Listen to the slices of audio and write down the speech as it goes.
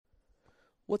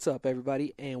What's up,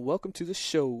 everybody, and welcome to the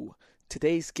show.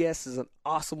 Today's guest is an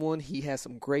awesome one. He has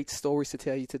some great stories to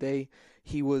tell you today.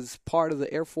 He was part of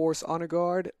the Air Force Honor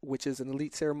Guard, which is an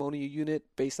elite ceremonial unit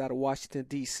based out of Washington,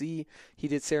 D.C. He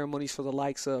did ceremonies for the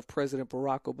likes of President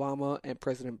Barack Obama and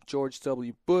President George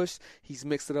W. Bush. He's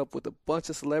mixed it up with a bunch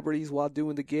of celebrities while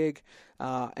doing the gig.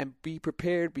 And be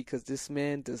prepared because this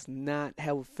man does not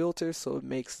have a filter, so it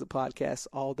makes the podcast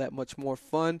all that much more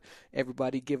fun.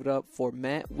 Everybody give it up for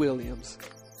Matt Williams.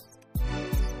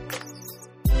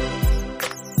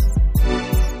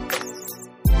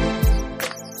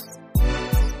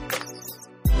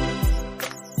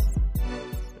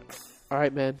 All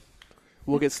right, man.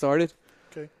 We'll get started.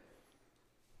 Okay.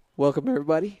 Welcome,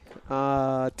 everybody,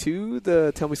 to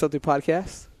the Tell Me Something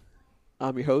podcast.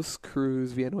 I'm your host,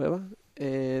 Cruz Villanueva,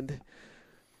 and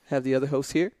have the other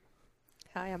host here.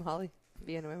 Hi, I'm Holly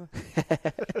Villanueva.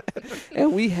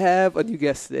 And we have a new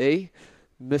guest today,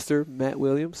 Mr. Matt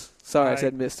Williams. Sorry, Hi. I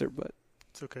said Mr., but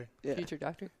It's okay. yeah. Future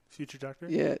doctor. Future doctor?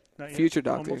 Yeah, Not yet? future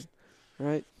doctor. Almost. All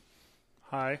right.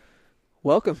 Hi.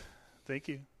 Welcome. Thank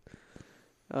you.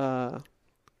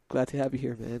 Glad to have you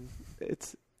here, man.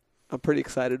 I'm pretty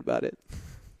excited about it.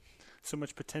 So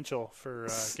much potential for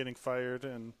getting fired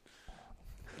and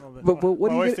all that. But what my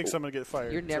do you wife get- thinks I'm going to get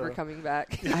fired. You're never so coming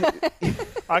back.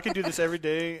 I could do this every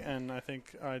day, and I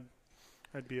think I'd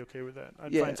be okay with that.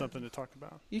 I'd Yeah. find something to talk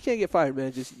about. You can't get fired,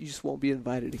 man. You just won't be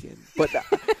invited again. But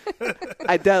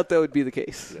I doubt that would be the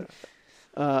case.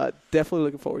 Yeah. Definitely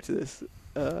looking forward to this.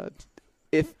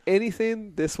 If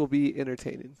anything, this will be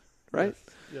entertaining, right?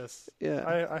 Yes.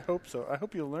 Yeah. I hope so. I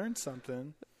hope you learn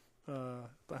something.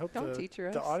 I hope Don't teacher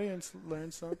us. the audience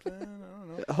learns something. I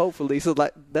don't know. Hopefully. So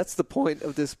that's the point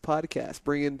of this podcast,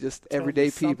 bringing just Tell everyday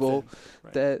me people something.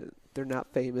 Right. that they're not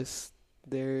famous.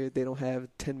 They don't have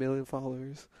 10 million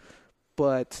followers,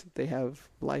 but they have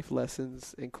life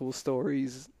lessons and cool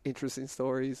stories, interesting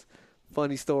stories,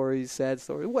 funny stories, sad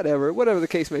stories, whatever the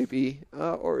case may be,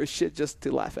 or shit just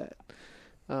to laugh at.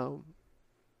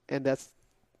 And that's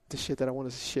the shit that I want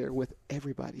to share with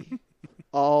everybody,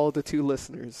 all the 2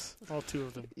 listeners. All 2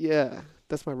 of them. Yeah,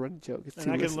 that's my running joke. It's And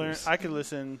 2 I can listeners. I can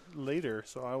listen later,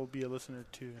 so I will be a listener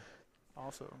too.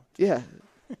 Also. Yeah,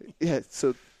 yeah.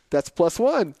 So that's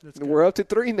 +1. That's good. We're up to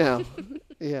 3 now.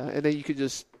 Yeah, and then you could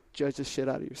just judge the shit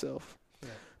out of yourself.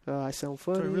 Yeah. I sound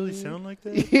funny. Do I really sound like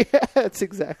that? Yeah, that's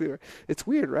exactly right. It's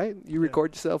weird, right? You Yeah.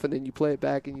 record yourself and then you play it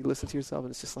back and you listen to yourself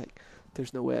and it's just like,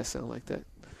 there's no way I sound like that.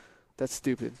 That's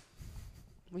stupid.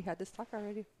 We had this talk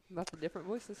already about the different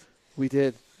voices. We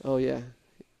did. Oh, yeah.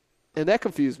 And that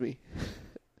confused me.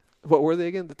 What were they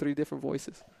again? The 3 different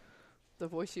voices? The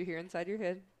voice you hear inside your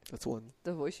head, That's one.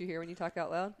 the voice you hear when you talk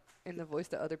out loud, and the voice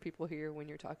that other people hear when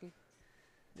you're talking.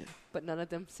 Yeah. But none of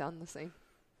them sound the same.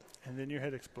 And then your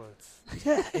head explodes.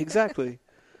 Yeah, exactly.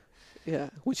 Yeah.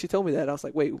 When she told me that, I was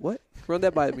like, wait, what? Run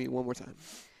that by me one more time.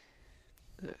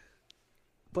 Yeah.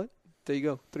 But there you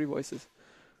go. 3 voices.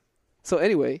 So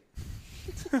anyway,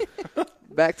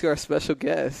 back to our special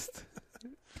guest.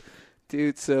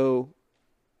 Dude, so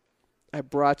I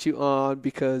brought you on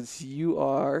because you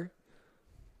are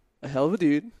a hell of a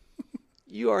dude.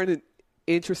 You are an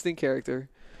interesting character.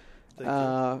 Thank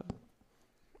you.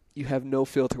 You have no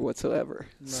filter whatsoever.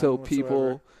 None So whatsoever.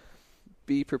 people,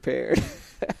 be prepared.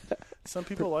 Some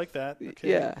people like that. Okay.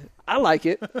 Yeah, I like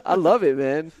it. I love it,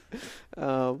 man.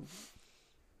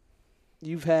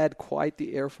 You've had quite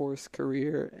the Air Force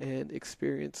career and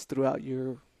experience throughout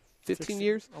your 15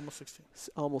 years? Almost 16.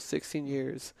 Almost 16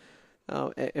 years.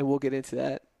 And we'll get into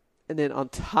that. And then on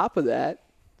top of that,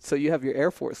 so you have your Air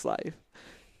Force life,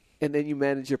 and then you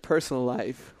manage your personal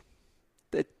life,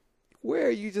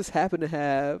 where you just happen to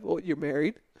have, you're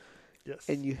married, Yes.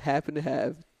 and you happen to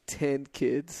have 10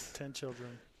 kids. 10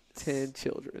 children. 10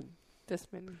 children. This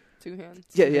many, 2 hands.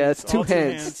 Yeah, that's All 2 2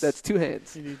 hands. hands. That's 2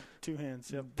 hands. You need 2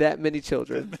 hands. Yep. That many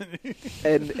children.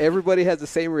 And everybody has the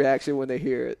same reaction when they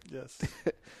hear it. Yes.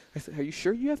 I said, are you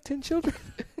sure you have 10 children?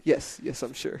 Yes,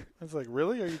 I'm sure. I was like,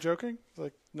 really? Are you joking?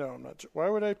 Like, no, I'm not. Why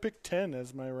would I pick 10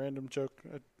 as my random joke?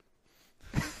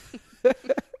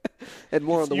 And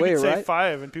more on the you way, could say right?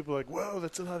 5, and people are like, whoa,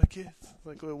 that's a lot of kids.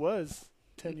 Like, well, it was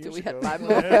 10 years Until we ago. had 5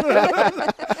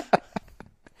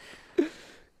 more.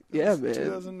 Yeah, man.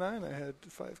 2009, I had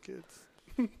 5 kids.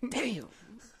 Damn.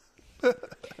 I need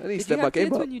to Did step you my have game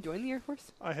kids up. when you joined the Air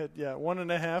Force? I had,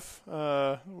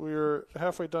 1.5. We were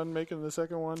halfway done making the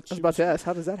second one. I was about to ask,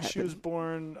 how does that happen? She was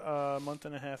born a month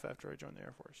and a half after I joined the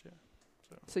Air Force, yeah.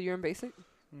 So you're in basic?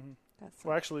 Mm-hmm. That's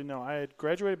Well, actually, no. I had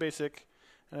graduated basic,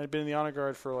 and I'd been in the Honor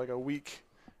Guard for like a week.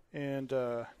 And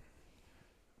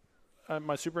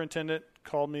my superintendent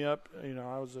called me up. You know,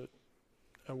 I was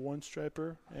a one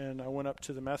striper, and I went up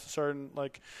to the master sergeant.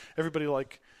 Like everybody,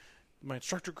 like my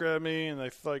instructor grabbed me and they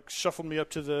like shuffled me up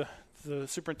to the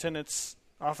superintendent's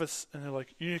office, and they're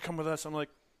like, "You need to come with us." I'm like,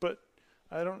 "But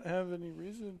I don't have any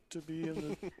reason to be in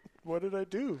the. What did I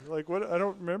do? Like what? I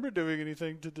don't remember doing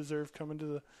anything to deserve coming to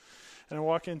the." And I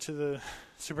walk into the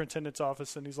superintendent's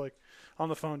office, and he's like, on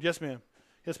the phone, "Yes, ma'am.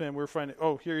 Yes, ma'am. We're finding.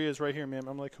 Oh, here he is, right here, ma'am."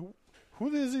 I'm like,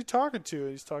 "Who is he talking to?"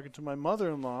 He's talking to my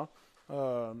mother-in-law,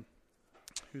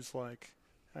 who's like,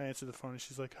 I answer the phone, and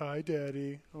she's like, "Hi,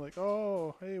 Daddy." I'm like,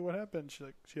 "Oh, hey, what happened?" She's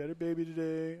like, "She had her baby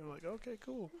today." I'm like, "Okay,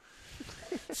 cool."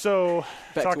 So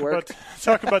talk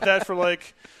about that for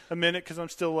like a minute, because I'm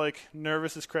still like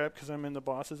nervous as crap because I'm in the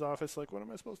boss's office. Like, what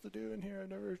am I supposed to do in here? I've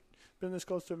never been this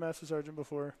close to a master sergeant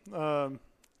before. And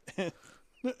then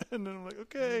I'm like,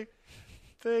 "Okay,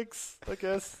 thanks, I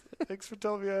guess. Thanks for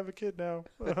telling me I have a kid now.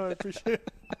 I appreciate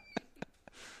it.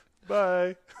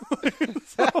 Bye."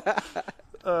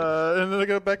 And then I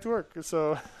go back to work.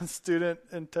 So student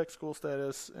and tech school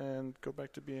status, and go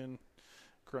back to being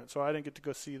grunt. So I didn't get to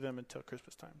go see them until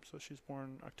Christmas time. So she's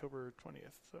born October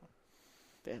 20th. So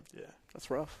damn, yeah, that's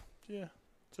rough. Yeah.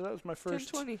 So that was my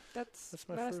first. 10/20. That's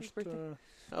my Madison's first. birthday.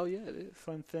 Oh yeah, it is.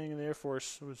 Fun thing in the Air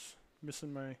Force was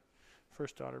missing my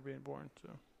first daughter being born. So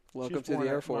welcome she was to the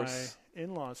Air at Force. My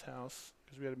in-laws' house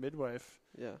because we had a midwife.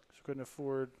 Yeah. So we couldn't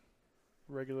afford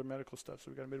regular medical stuff,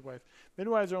 so we got a midwife.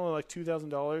 Midwives are only like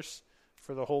 $2,000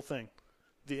 for the whole thing,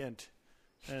 the end,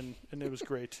 and it was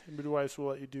great. Midwives will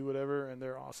let you do whatever, and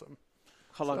they're awesome.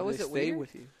 How long did they stay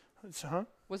with you?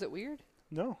 Was it weird?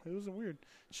 No, it wasn't weird.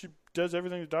 She does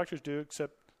everything the doctors do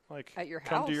except like at your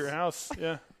come house? to your house.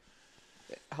 Yeah.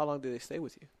 How long do they stay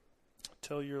with you?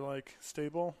 Till you're like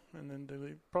stable, and then they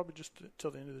leave. Probably just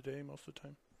till the end of the day most of the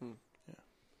time. Yeah.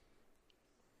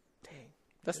 Dang,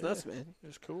 that's nuts, man.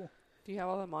 It's cool. Do you have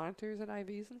all the monitors and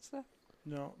IVs and stuff?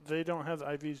 No, they don't have the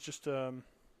IVs. Just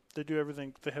they do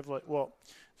everything. They have like, well,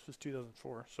 this was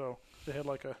 2004, so they had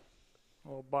like a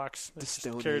little box they just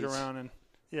carried around, and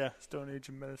Stone Age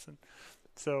of medicine.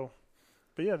 So,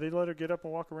 but yeah, they let her get up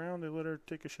and walk around. They let her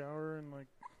take a shower and like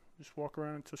just walk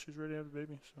around until she's ready to have a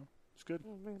baby. So it's good.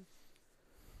 Oh man.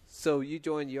 So you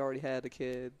joined. You already had a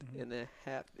kid, and then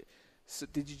So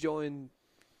did you join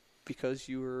because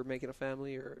you were making a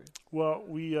family, or? Well,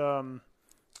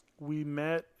 we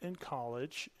met in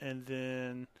college, and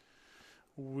then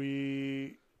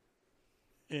we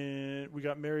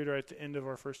got married right at the end of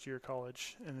our first year of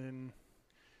college, and then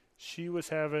she was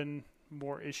having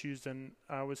more issues than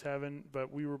I was having,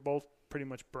 but we were both pretty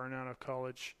much burnt out of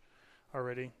college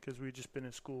already because we'd just been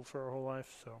in school for our whole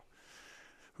life, so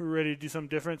we were ready to do something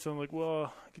different. So I'm like,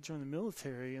 well, I could join the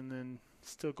military and then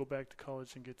still go back to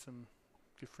college and get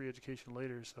free education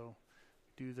later, so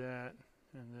do that.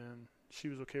 And then she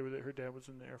was okay with it. Her dad was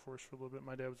in the Air Force for a little bit.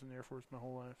 My dad was in the Air Force my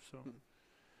whole life, so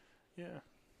yeah.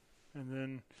 And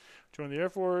then joined the Air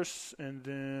Force, and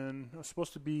then I was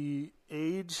supposed to be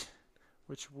AGE,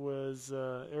 which was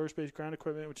aerospace ground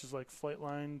equipment, which is like flight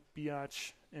line,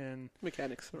 biatch, and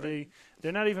mechanics. Right?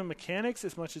 They're not even mechanics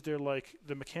as much as they're like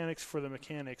the mechanics for the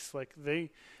mechanics. Like they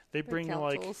bring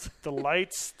like the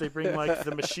lights, they bring like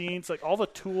the machines, like all the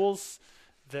tools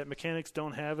that mechanics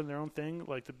don't have in their own thing,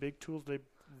 like the big tools.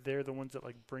 They're the ones that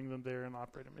like bring them there and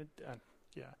operate them.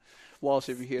 Yeah. Walsh,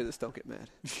 if you hear this, don't get mad.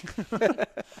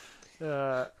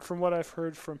 From what I've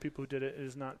heard from people who did it, it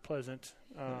is not pleasant.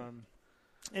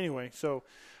 Anyway, so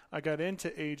I got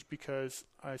into AGE because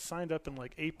I signed up in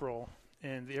like April,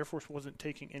 and the Air Force wasn't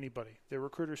taking anybody. Their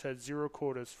recruiters had 0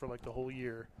 quotas for like the whole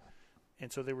year,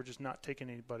 and so they were just not taking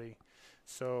anybody.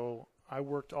 So I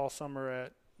worked all summer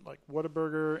at like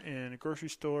Whataburger and a grocery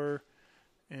store,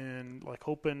 and like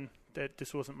hoping that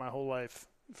this wasn't my whole life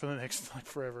for the next like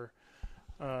forever.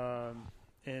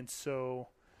 And so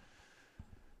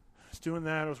I was doing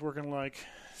that. I was working like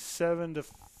 7 to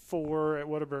 4 at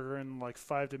Whataburger and like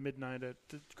 5 to midnight at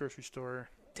the grocery store.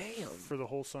 Damn. For the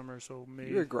whole summer. So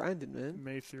you were grinding, man.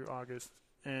 May through August.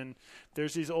 And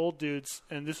there's these old dudes,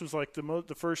 and this was like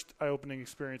the first eye-opening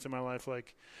experience in my life.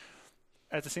 Like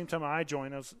at the same time I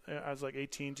joined, I was like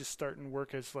 18, just starting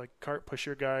work as like cart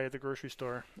pusher guy at the grocery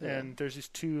store. Yeah. And there's these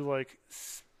 2 like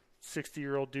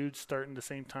 60-year-old dudes starting the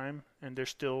same time, and they're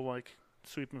still like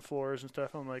sweeping floors and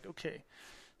stuff. I'm like, okay,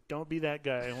 don't be that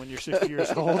guy when you're 60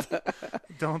 years old.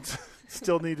 Don't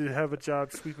still need to have a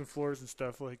job sweeping floors and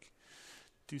stuff. Like,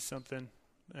 do something.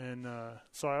 And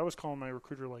so I was calling my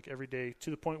recruiter like every day, to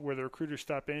the point where the recruiter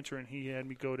stopped answering. He had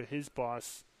me go to his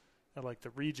boss at like the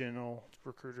regional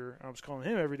recruiter. I was calling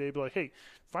him every day, be like, hey,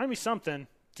 find me something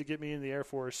to get me in the Air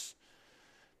Force.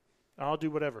 I'll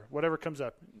do whatever comes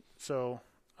up. So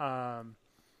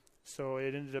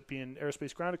it ended up being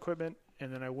aerospace ground equipment,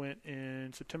 And then I went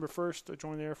in September 1st. I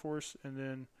joined the Air Force, and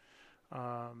then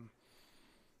I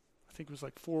think it was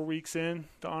like 4 weeks in,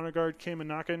 the Honor Guard came a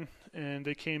knocking, and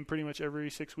they came pretty much every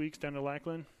 6 weeks down to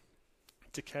Lackland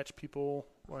to catch people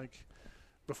like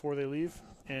before they leave.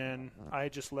 And I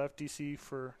had just left D.C.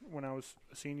 for when I was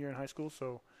a senior in high school,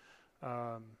 so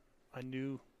I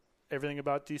knew everything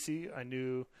about D.C. I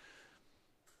knew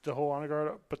the whole Honor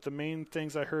Guard, but the main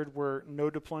things I heard were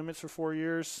no deployments for 4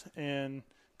 years and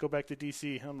go back to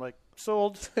D.C. I'm like,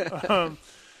 sold.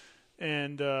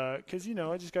 And because,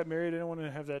 I just got married. I didn't want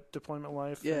to have that deployment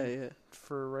life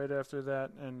for right after that.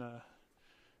 And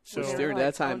so during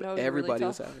that time, everybody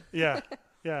was out. Yeah.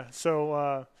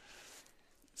 So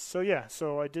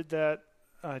I did that.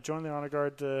 I joined the Honor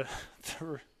Guard. The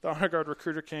Honor Guard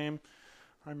recruiter came.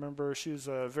 I remember she was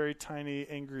a very tiny,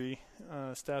 angry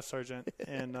staff sergeant,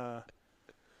 and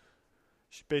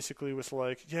she basically was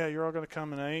like, yeah, you're all going to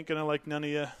come, and I ain't going to like none of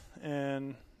you,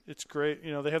 and it's great.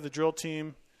 They have the drill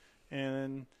team,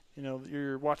 and,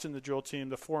 you're watching the drill team,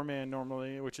 the 4-man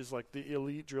normally, which is like the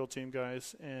elite drill team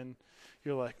guys, and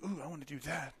you're like, ooh, I want to do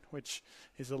that, which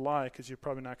is a lie because you're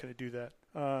probably not going to do that.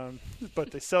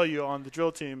 But they sell you on the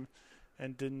drill team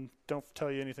and don't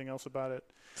tell you anything else about it.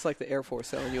 It's like the Air Force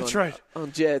selling you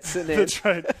on jets, and then that's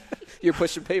right. You're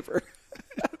pushing paper.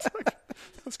 It's like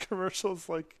those commercials,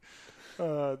 like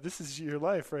this is your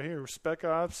life right here, spec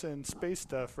ops and space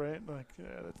stuff, right? Like,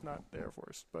 yeah, that's not the Air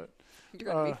Force, but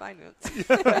you're gonna be finance.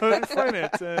 Yeah,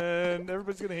 finance, and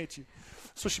everybody's gonna hate you.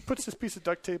 So she puts this piece of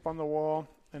duct tape on the wall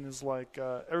and is like,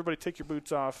 "Everybody, take your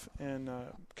boots off and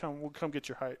we'll come get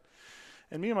your height."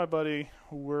 And me and my buddy,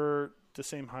 who were the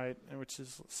same height, which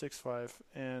is 6'5",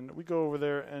 and we go over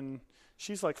there, and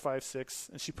she's like 5'6",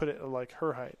 and she put it like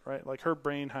her height, right, like her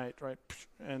brain height, right.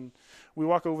 And we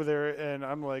walk over there, and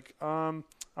I'm like, I'm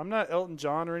not Elton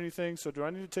John or anything, so do I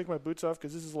need to take my boots off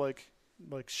because this is like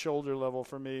shoulder level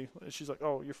for me? And she's like,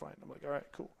 oh, you're fine. I'm like, all right,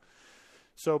 cool.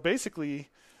 So basically,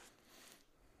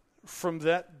 from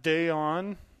that day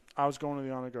on, I was going to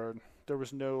the Honor Guard. There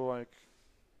was no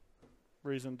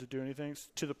reason to do anything,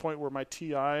 to the point where my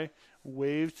TI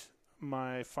waived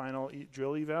my final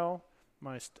drill eval,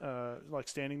 my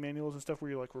standing manuals and stuff, where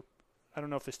you're I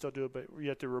don't know if they still do it, but you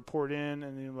have to report in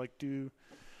and then do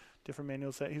different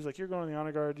manuals. That he was like, you're going to the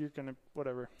Honor Guard, you're gonna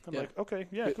whatever. I'm like, okay,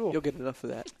 yeah, cool. You'll get enough for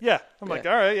that. Yeah, I'm like,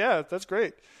 all right, yeah, that's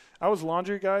great. I was a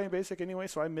laundry guy in basic anyway,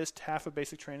 so I missed half of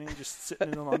basic training just sitting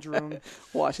in the laundry room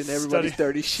washing everybody's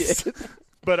dirty shit.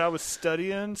 But I was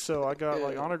studying, so I got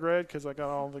honor grade because I got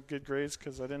all the good grades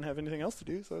because I didn't have anything else to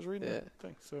do, so I was reading that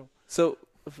thing. So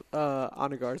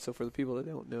Honor Guard. So for the people that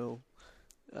don't know,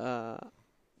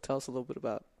 tell us a little bit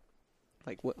about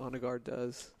what Honor Guard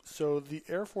does. So the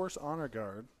Air Force Honor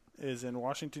Guard is in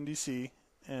Washington D.C.,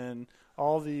 and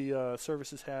all the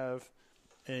services have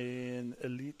an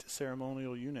elite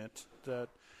ceremonial unit that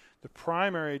the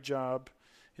primary job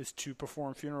is to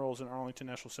perform funerals in Arlington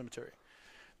National Cemetery.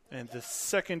 And the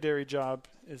secondary job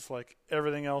is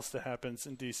everything else that happens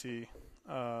in D.C.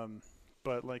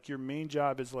 But your main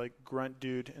job is grunt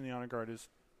dude in the Honor Guard is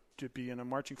to be in a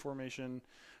marching formation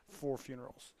for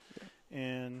funerals. Yeah.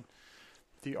 And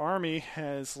the Army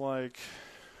has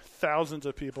thousands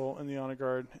of people in the Honor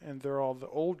Guard, and they're all the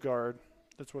old guard.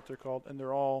 That's what they're called, and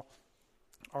they're all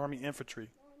Army infantry.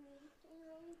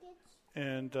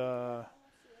 And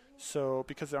so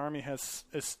because the Army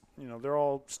they're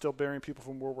all still burying people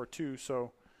from World War II,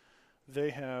 so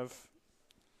they have,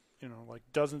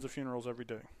 dozens of funerals every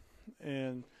day.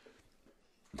 And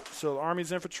so the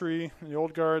Army's infantry and the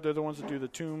old guard, they're the ones that do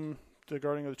the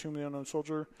guarding of the tomb of the unknown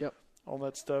soldier. Yep. All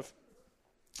that stuff.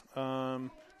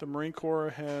 The Marine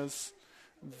Corps has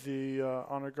the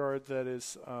Honor Guard that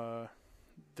is,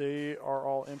 they are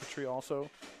all infantry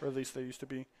also, or at least they used to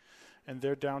be. And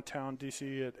they're downtown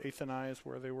D.C. at 8th and I is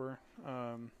where they were.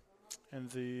 And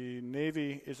the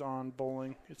Navy is on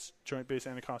bowling. It's Joint Base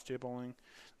Anacostia bowling.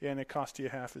 The Anacostia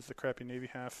half is the crappy Navy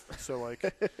half. So,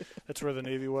 that's where the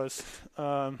Navy was.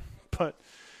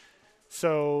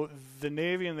 So the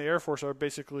Navy and the Air Force are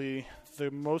basically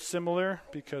the most similar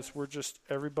because we're just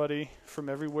everybody from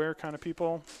everywhere kind of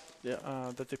people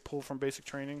that they pull from basic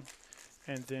training.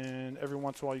 And then every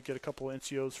once in a while you get a couple of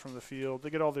NCOs from the field.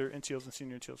 They get all their NCOs and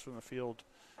senior NCOs from the field,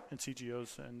 and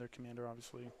CGOs and their commander,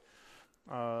 obviously.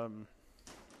 And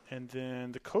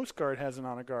then the Coast Guard has an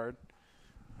Honor Guard.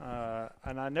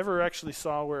 And I never actually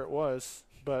saw where it was,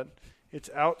 but it's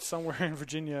out somewhere in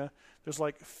Virginia. There's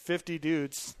 50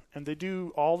 dudes, and they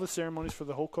do all the ceremonies for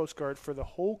the whole Coast Guard in the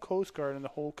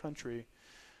whole country.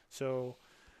 So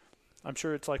I'm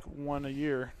sure it's one a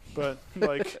year, but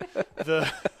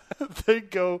they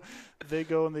go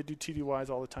and they do TDYs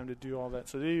all the time to do all that.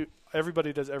 So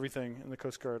everybody does everything in the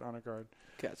Coast Guard Honor Guard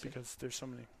Gotcha. because there's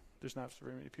not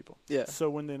very many people. Yeah. So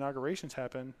when the inaugurations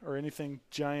happen or anything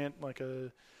giant like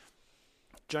a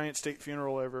giant state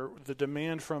funeral ever, the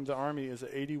demand from the Army is an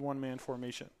 81-man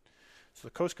formation. So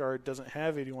the Coast Guard doesn't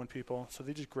have 81 people, so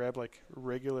they just grab like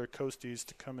regular coasties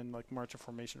to come and like march in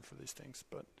formation for these things.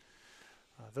 But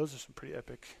those are some pretty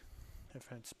epic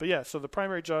events. But yeah, so the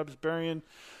primary job is burying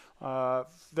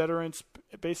veterans.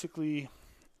 Basically,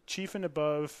 chief and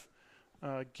above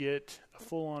get a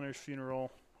full honors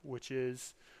funeral, which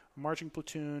is a marching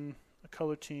platoon, a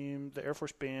color team, the Air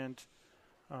Force band,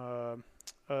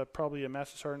 probably a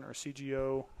master sergeant or a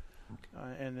CGO,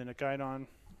 and then a guidon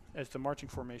as the marching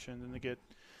formation. Then they get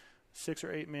 6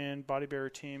 or 8 man body bearer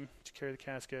team to carry the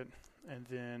casket, and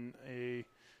then a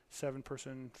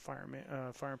 7-person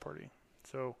firing party.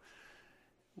 So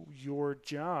your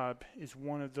job is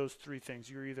one of those 3 things.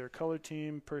 You're either a color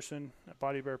team person, a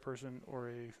body bearer person, or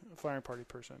a firing party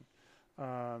person.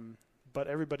 But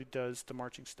everybody does the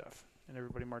marching stuff, and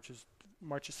everybody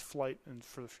marches flight and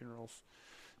for the funerals.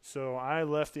 So I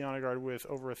left the Honor Guard with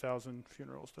over 1,000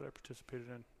 funerals that I participated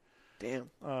in.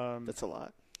 Damn, that's a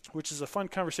lot. Which is a fun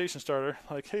conversation starter.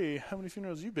 Like, hey, how many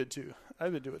funerals you been to?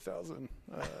 I've been to 1,000.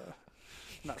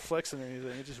 Not flexing or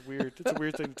anything. It's just weird. It's a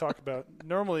weird thing to talk about.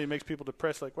 Normally, it makes people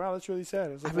depressed. Like, wow, that's really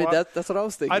sad. I mean, that's what I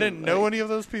was thinking. I didn't know any of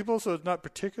those people, so it's not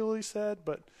particularly sad.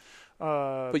 But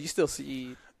you still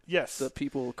see the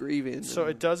people grieving. So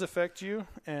it does affect you.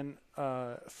 And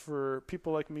for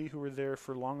people like me who were there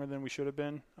for longer than we should have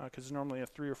been, because it's normally a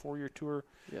 3 or 4 year tour.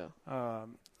 Yeah.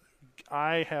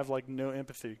 I have like no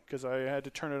empathy because I had to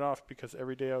turn it off because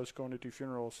every day I was going to do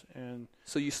funerals. And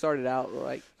so you started out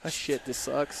like, shit, this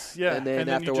sucks. Yeah. And then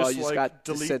after a while, you just got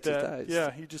desensitized. That.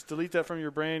 Yeah. You just delete that from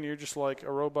your brain. You're just like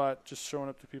a robot just showing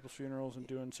up to people's funerals and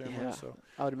doing ceremonies. Yeah. So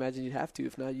I would imagine you'd have to.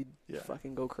 If not, you'd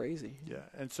fucking go crazy. Yeah.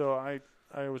 And so I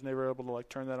was never able to like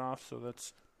turn that off. So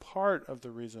that's part of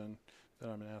the reason that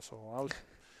I'm an asshole.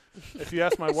 If you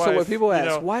ask my wife... So when people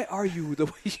ask, why are you the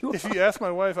way you are? If you ask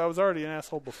my wife, I was already an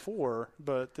asshole before,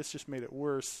 but this just made it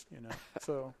worse,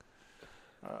 So,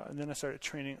 and then I started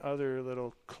training other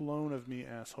little clone of me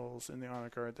assholes in the Honor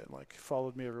Guard that, like,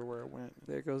 followed me everywhere I went.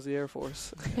 There goes the Air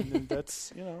Force. And then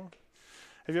that's,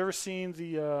 Have you ever seen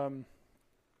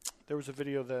there was a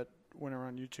video that went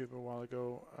around YouTube a while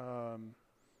ago,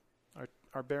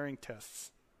 our bearing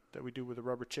tests that we do with a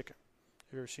rubber chicken.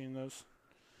 Have you ever seen those?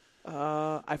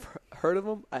 I've heard of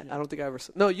them. I don't think I ever.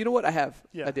 No, you know what? I have.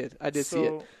 Yeah. I did see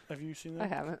it. Have you seen them? I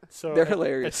haven't. So they're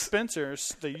hilarious. At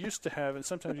Spencer's, they used to have, and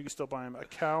sometimes you can still buy them, a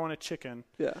cow and a chicken.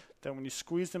 Yeah. That when you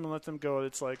squeeze them and let them go,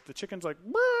 it's like the chicken's like,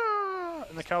 "Wah!"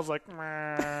 And the cow's like,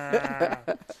 "Wah!"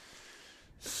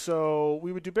 So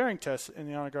we would do bearing tests in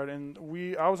the Honor Guard, and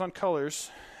I was on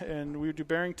colors, and we would do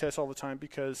bearing tests all the time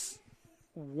because,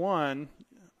 one,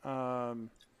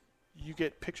 you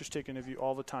get pictures taken of you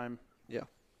all the time. Yeah.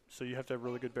 So you have to have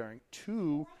really good bearing.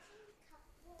 Two,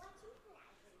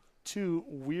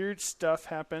 weird stuff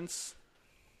happens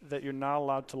that you're not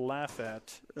allowed to laugh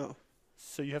at. Oh.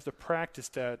 So you have to practice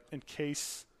that in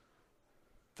case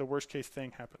the worst case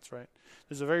thing happens, right?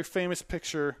 There's a very famous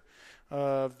picture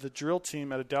of the drill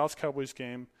team at a Dallas Cowboys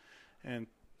game, and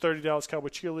 30 Dallas Cowboy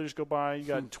cheerleaders go by. You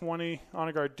got 20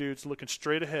 Honor Guard dudes looking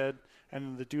straight ahead,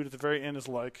 and the dude at the very end is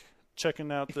like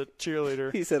checking out the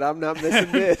cheerleader. He said, I'm not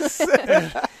missing this.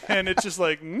 and it's just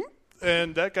like,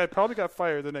 and that guy probably got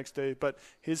fired the next day, but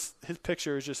his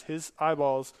picture is just his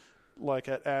eyeballs like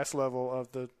at ass level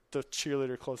of the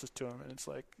cheerleader closest to him. And it's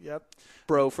like, yep.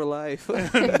 Bro for life.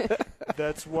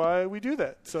 That's why we do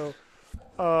that. So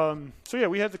yeah,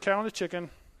 we had the cow and the chicken.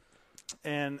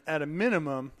 And at a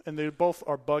minimum, and they both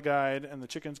are bug-eyed, and the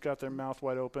chicken's got their mouth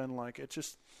wide open. Like, it's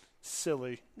just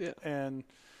silly. Yeah. And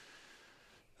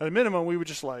at a minimum, we would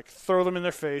just, like, throw them in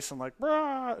their face and, like,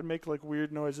 brah, and make, like,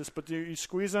 weird noises. But you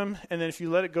squeeze them, and then if you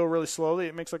let it go really slowly,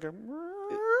 it makes, like, a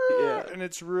yeah. And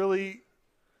it's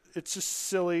just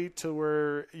silly to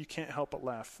where you can't help but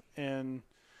laugh. And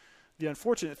the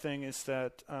unfortunate thing is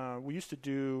that we used to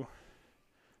do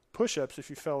push-ups if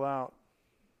you fell out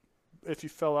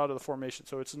of the formation.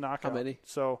 So it's a knockout. How many?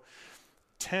 So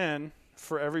 10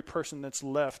 for every person that's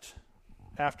left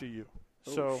after you.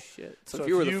 Oh, shit. So if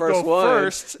you were the you first go one,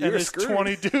 first you and were there's screwed.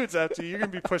 20 dudes after you, you're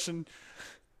going to be pushing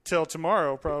till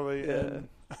tomorrow probably. Yeah.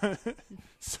 And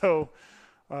so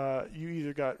you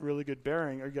either got really good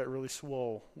bearing or you got really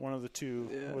swole. One of the two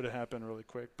would have happened really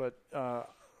quick. But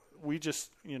we just,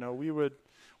 we would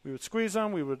squeeze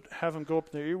them. We would have them go up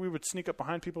in their ear. We would sneak up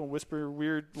behind people and whisper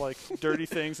weird, like, dirty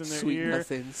things in their Sweet ear.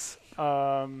 nothings.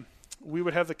 we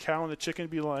would have the cow and the chicken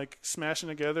be like smashing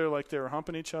together like they were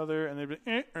humping each other, and they'd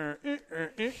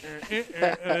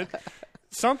be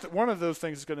something. One of those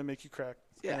things is going to make you crack.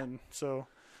 Yeah. And so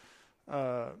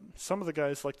some of the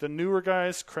guys, like the newer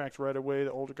guys, cracked right away.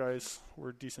 The older guys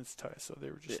were desensitized, so they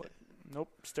were just like, nope,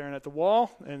 staring at the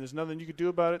wall, and there's nothing you could do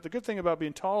about it. The good thing about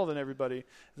being taller than everybody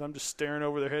is I'm just staring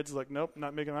over their heads like, nope,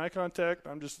 not making eye contact.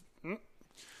 I'm just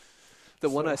The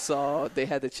one I saw, they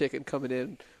had the chicken coming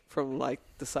in from like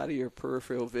the side of your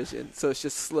peripheral vision. So it's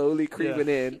just slowly creeping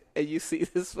in, and you see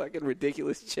this fucking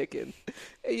ridiculous chicken.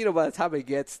 And by the time it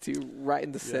gets to right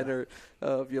in the center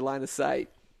of your line of sight,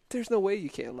 there's no way you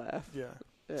can't laugh. Yeah.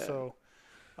 So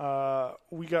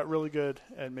we got really good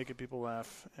at making people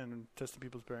laugh and testing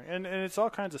people's bearing. And it's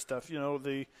all kinds of stuff.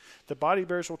 The body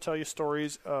bears will tell you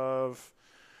stories of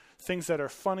things that are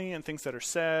funny and things that are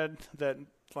sad that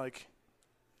like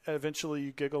eventually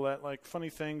you giggle at, like funny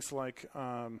things like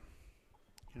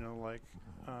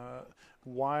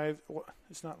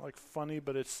it's not like funny,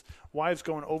 but it's wives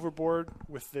going overboard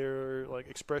with their like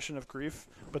expression of grief,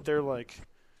 but they're like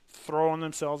throwing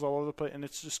themselves all over the place, and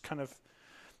it's just kind of,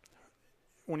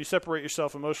 when you separate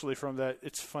yourself emotionally from that,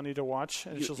 it's funny to watch,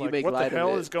 and it's just like, what the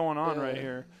hell is going on right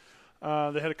here?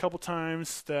 They had a couple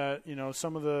times that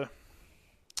some of the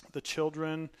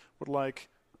children would like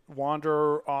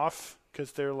wander off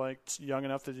because they're like young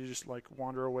enough that they just like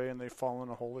wander away and they fall in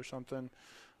a hole or something.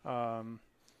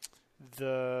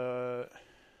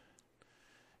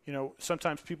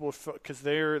 Sometimes people, because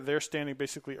they're standing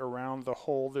basically around the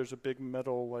hole. There's a big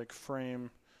metal like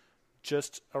frame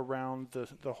just around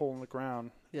the hole in the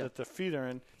ground that the feet are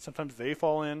in. Sometimes they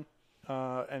fall in,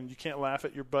 and you can't laugh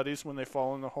at your buddies when they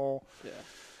fall in the hole. Yeah,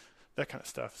 that kind of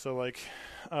stuff. So like,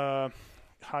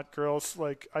 hot girls.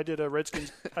 Like I did a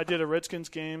Redskins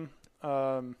game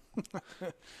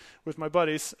with my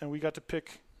buddies, and we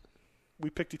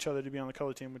picked each other to be on the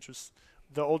color team, which was,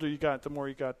 the older you got, the more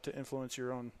you got to influence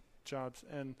your own jobs.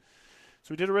 And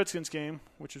so we did a Redskins game,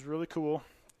 which was really cool.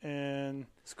 And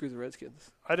screw the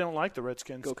Redskins. I didn't like the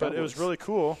Redskins, Go but Cowboys. it was really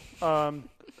cool.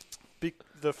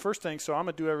 The first thing, so I'm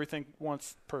a do everything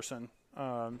once person.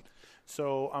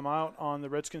 So I'm out on the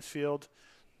Redskins field.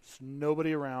 There's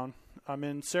nobody around. I'm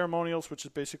in ceremonials, which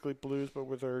is basically blues, but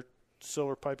with our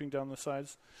silver piping down the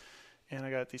sides. And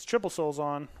I got these triple soles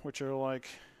on, which are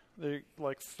they're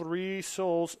like 3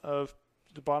 soles of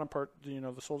the bottom part, the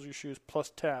soles of your shoes, plus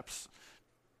taps,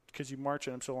 because you march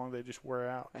in them so long they just wear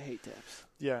out. I hate taps.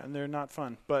 Yeah, and they're not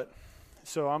fun. But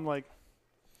so I'm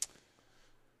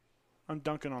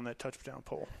dunking on that touchdown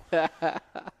pole.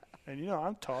 And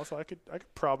I'm tall, so I could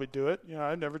probably do it.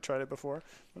 I've never tried it before.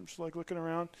 I'm just like looking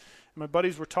around. And my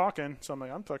buddies were talking, so I'm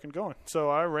like, I'm fucking going. So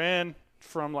I ran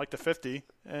from like the 50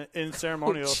 in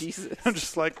ceremonial. Oh, Jesus. I'm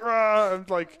just like, rah! I'm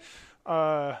like,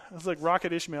 it was like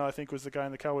Rocket Ishmael, I think, was the guy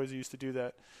in the Cowboys who used to do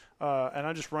that. And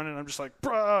I'm just running. I'm just like,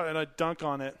 brah, and I dunk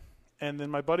on it. And then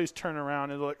my buddies turn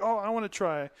around and they're like, oh, I want to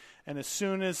try. And as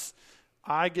soon as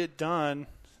I get done,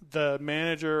 the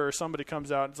manager or somebody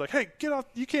comes out and is like, hey, get off.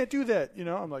 You can't do that.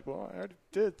 I'm like, well, I already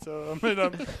did. So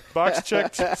I'm box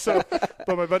checked. So,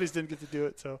 but my buddies didn't get to do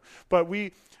it. So, but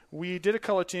we did a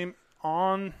color team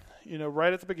on,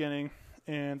 right at the beginning.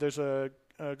 And there's a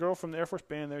girl from the Air Force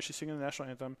band there. She's singing the national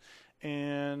anthem.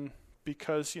 And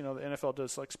because, the NFL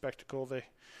does like spectacle, they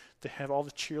have all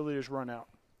the cheerleaders run out.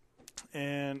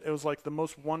 And it was like the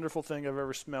most wonderful thing I've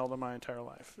ever smelled in my entire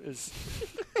life. Is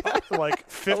like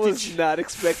 50. I was not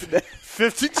expecting that.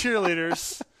 50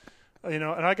 cheerleaders, and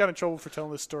I got in trouble for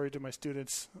telling this story to my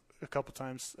students a couple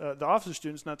times. The officer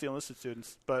students, not the enlisted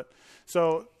students. But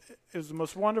so it was the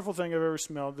most wonderful thing I've ever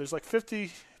smelled. There's like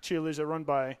 50 cheerleaders that run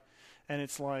by, and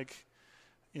it's like,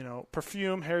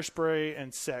 perfume, hairspray,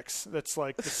 and sex. That's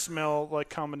like the smell like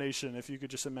combination, if you could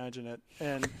just imagine it.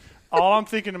 And all I'm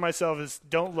thinking to myself is,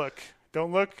 don't look,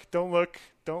 don't look, don't look,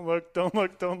 don't look, don't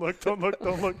look, don't look, don't look,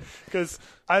 don't look, because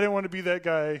I didn't want to be that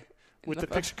guy with the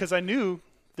picture, because I knew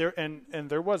there, and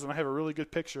there was, and I have a really good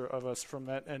picture of us from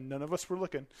that, and none of us were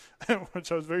looking,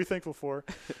 which I was very thankful for.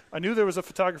 I knew there was a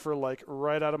photographer like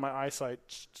right out of my eyesight,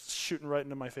 shooting right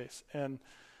into my face, and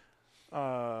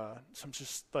so I'm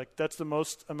just like, that's the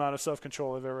most amount of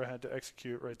self-control I've ever had to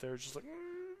execute right there. Just like,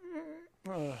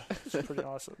 it's pretty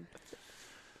awesome.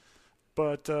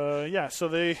 But so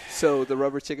the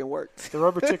rubber chicken worked. The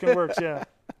rubber chicken works, yeah.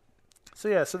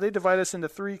 So they divide us into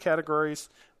 3 categories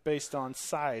based on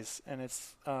size, and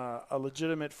it's a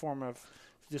legitimate form of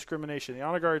discrimination. The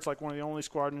Honor Guard's like one of the only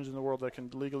squadrons in the world that can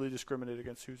legally discriminate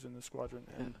against who's in the squadron.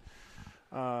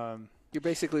 And you're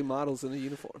basically models in a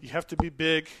uniform. You have to be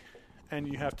big, and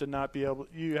you have to not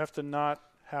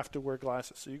have to wear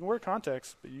glasses. So you can wear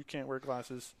contacts, but you can't wear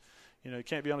glasses. You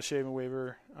can't be on a shaving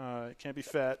waiver. It can't be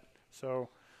fat. So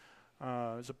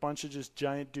there's a bunch of just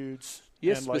giant dudes.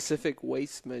 You have specific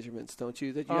waist measurements, don't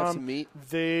you, that you have to meet?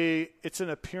 It's an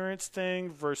appearance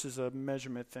thing versus a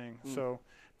measurement thing. So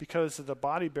because the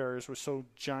body bearers were so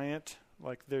giant,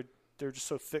 like they're just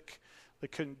so thick, they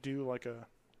couldn't do like a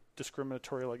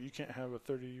discriminatory, like you can't have a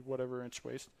 30 whatever inch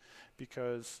waist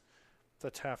because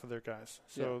that's half of their guys.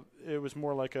 So it was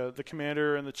more like the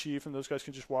commander and the chief and those guys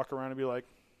can just walk around and be like,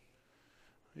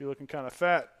 you're looking kind of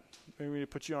fat. Maybe we need to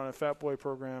put you on a fat boy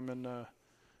program and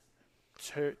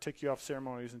take you off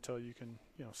ceremonies until you can,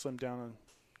 slim down and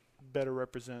better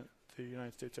represent the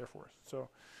United States Air Force. So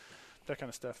that kind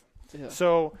of stuff. Yeah.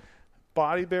 So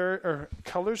body bearer or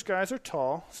colors guys are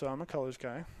tall. So I'm a colors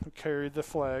guy who carried the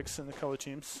flags and the color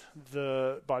teams.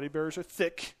 The body bearers are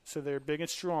thick, so they're big and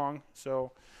strong.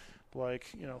 So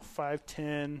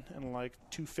 5'10" and like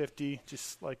 250,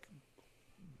 just like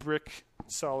brick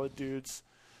solid dudes.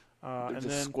 And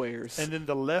then squares. And then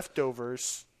the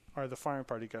leftovers are the firing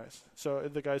party guys. So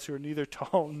the guys who are neither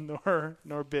tall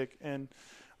nor big. And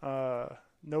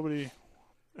nobody's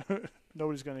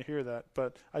going to hear that.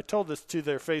 But I told this to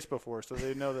their face before, so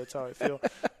they know that's how I feel.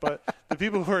 But the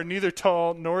people who are neither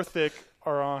tall nor thick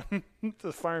are on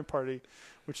the firing party,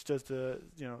 which does the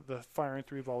firing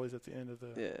 3 volleys at the end of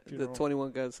the funeral. The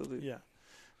 21 gun salute. Yeah.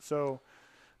 So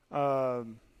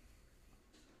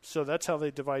so that's how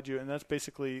they divide you, and that's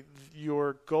basically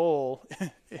your goal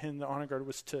in the Honor Guard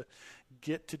was to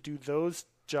get to do those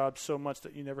jobs so much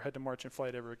that you never had to march in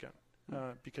flight ever again.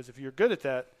 Because if you're good at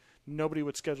that, nobody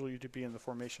would schedule you to be in the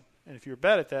formation. And if you're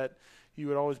bad at that, you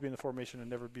would always be in the formation and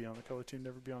never be on the color team,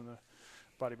 never be on the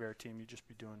body bearer team. You'd just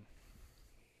be doing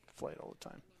flight all the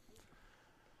time.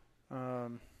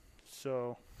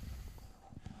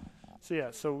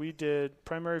 So we did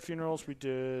primary funerals, we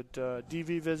did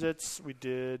DV visits, we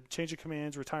did change of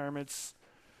commands, retirements.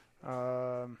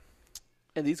 And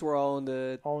these were all in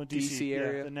the DC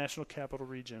area? Yeah, the National Capital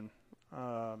Region.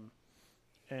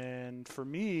 And for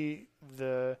me,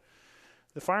 the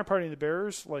firing party and the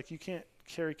bearers, like you can't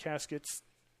carry caskets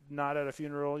not at a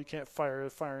funeral. You can't fire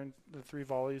the 3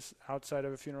 volleys outside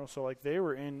of a funeral. So like they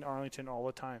were in Arlington all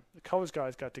the time. The colors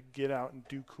guys got to get out and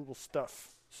do cool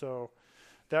stuff. So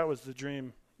that was the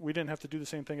dream. We didn't have to do the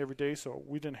same thing every day, so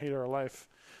we didn't hate our life.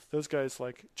 Those guys,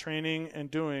 like, training and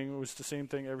doing was the same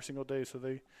thing every single day, so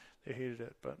they hated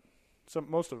it. But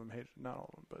most of them hated it, not all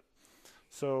of them. But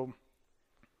so,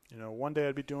 one day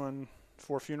I'd be doing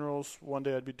 4 funerals. One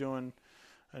day I'd be doing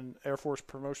an Air Force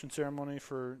promotion ceremony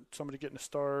for somebody getting a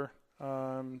star.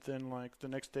 Then, like, the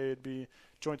next day it'd be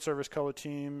Joint Service Color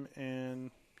Team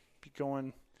and be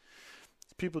going.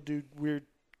 People do weird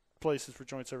places for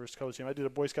Joint Service Color Team. I did a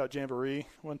Boy Scout Jamboree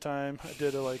one time. I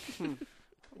did a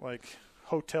like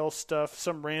hotel stuff,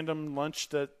 some random lunch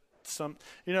that and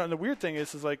the weird thing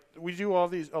is like we do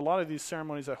a lot of these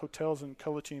ceremonies at hotels and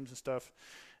color teams and stuff,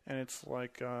 and it's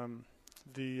like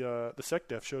the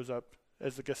SecDef shows up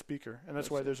as the guest speaker, and that's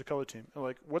why there's a color team. And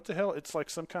like, what the hell? It's like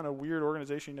some kind of weird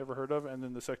organization you never heard of, and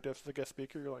then the SecDef's the guest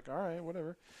speaker. You're like, all right,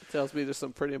 whatever. It tells me there's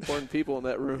some pretty important people in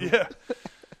that room. Yeah.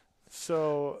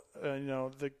 So,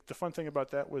 the fun thing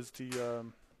about that was the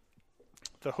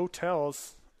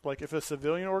hotels, like if a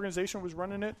civilian organization was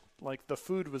running it, like the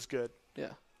food was good.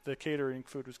 Yeah. The catering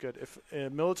food was good. If a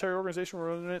military organization were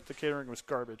running it, the catering was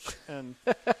garbage. And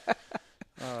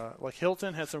like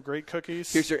Hilton had some great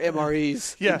cookies. Here's your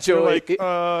MREs. Yeah. Enjoy. Like,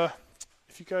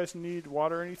 if you guys need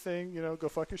water or anything, go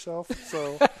fuck yourself.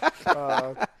 So,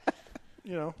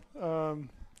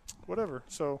 whatever.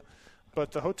 So.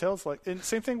 But the hotels, and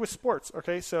same thing with sports,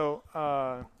 okay? So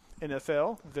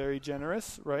NFL, very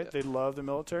generous, right? Yep. They love the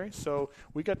military. So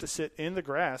we got to sit in the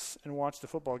grass and watch the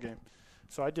football game.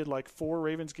 So I did 4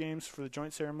 Ravens games for the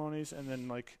joint ceremonies and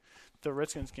then the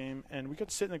Redskins game, and we got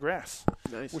to sit in the grass,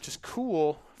 nice. Which is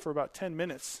cool for about 10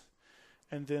 minutes.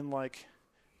 And then,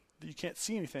 you can't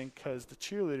see anything because the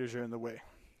cheerleaders are in the way.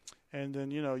 And then,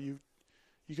 you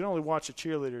can only watch the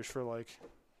cheerleaders for,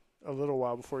 a little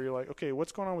while before you're like, okay,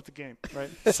 what's going on with the game, right?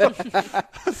 So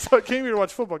I came here to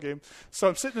watch a football game. So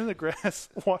I'm sitting in the grass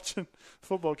watching a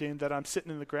football game that I'm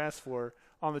sitting in the grass for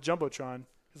on the Jumbotron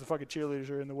because the fucking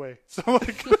cheerleaders are in the way. So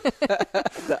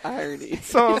the irony.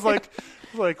 So I was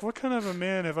like, what kind of a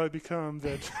man have I become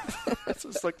that it's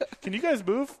just can you guys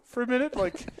move for a minute?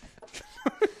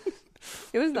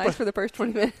 It was nice for the first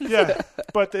 20 minutes. Yeah,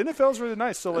 but the NFL is really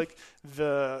nice. So,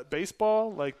 the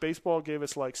baseball gave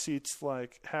us, seats,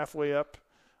 halfway up.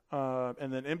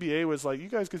 And then NBA was you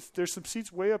guys, there's some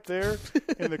seats way up there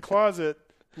in the closet,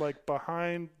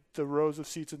 behind the rows of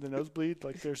seats in the nosebleed.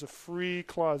 There's a free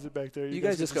closet back there. You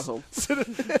guys just go home.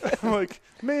 I'm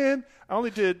man, I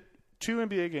only did 2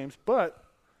 NBA games, but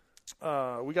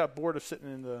we got bored of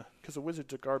sitting because the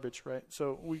Wizards are garbage, right?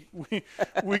 So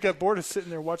we got bored of sitting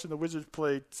there watching the Wizards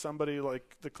play somebody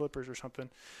like the Clippers or something,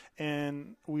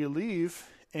 and we leave,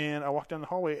 and I walk down the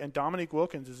hallway, and Dominique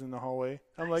Wilkins is in the hallway.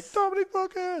 I'm like, Dominique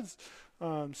Wilkins!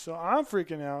 So I'm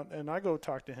freaking out, and I go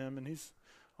talk to him, and he's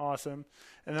awesome.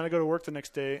 And then I go to work the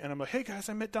next day, and I'm like, hey, guys,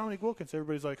 I met Dominique Wilkins.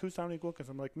 Everybody's like, who's Dominique Wilkins?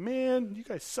 I'm like, man, you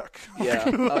guys suck. Yeah, I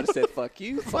would have said, fuck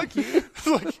you, fuck you.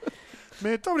 Like,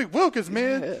 man, Dominique Wilkins,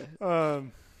 man. Yeah.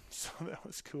 So that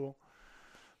was cool.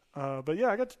 But, yeah,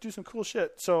 I got to do some cool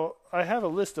shit. So I have a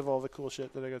list of all the cool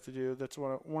shit that I got to do. That's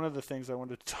one of the things I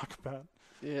wanted to talk about.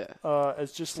 Yeah.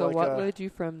 It's just so like what led you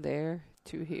from there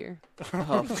to here?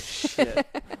 Oh, shit.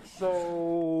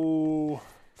 So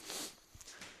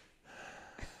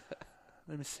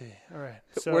let me see. All right.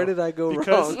 So where did I go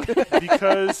wrong?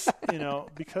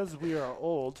 because we are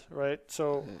old, right?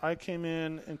 So I came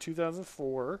in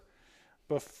 2004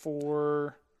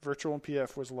 before virtual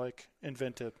MPF was like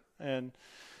invented. And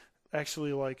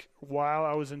actually, like, while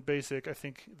I was in basic, I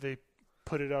think they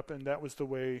put it up, and that was the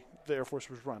way the Air Force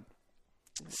was run.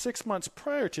 6 months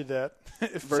prior to that,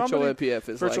 virtual MPF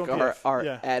is virtual like MPF, our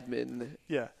yeah. admin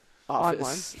yeah.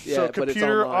 office. Yeah, so but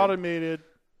computer it's online. automated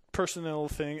personnel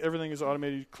thing. Everything is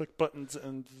automated. You click buttons,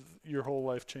 and your whole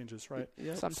life changes, right?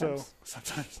 Yeah. Sometimes.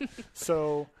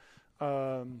 So,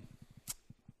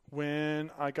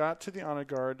 when I got to the Honor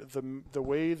Guard, the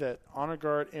way that Honor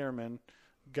Guard airmen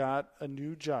got a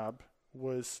new job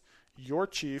was your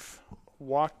chief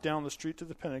walked down the street to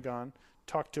the Pentagon,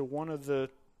 talked to one of the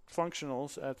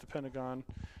functionals at the Pentagon,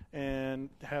 and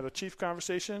had a chief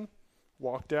conversation,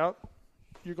 walked out.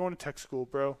 You're going to tech school,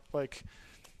 bro. Like,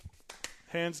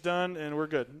 hands done, and we're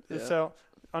good. Yeah. It's out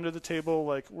under the table,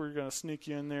 like, we're going to sneak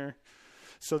you in there.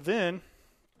 So then,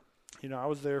 I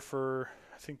was there for,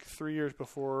 I think, 3 years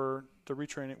before the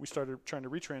retraining. We started trying to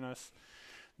retrain us.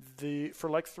 For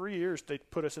like 3 years, they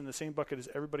put us in the same bucket as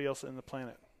everybody else in the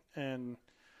planet. And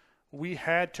we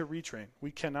had to retrain.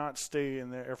 We cannot stay in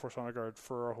the Air Force Honor Guard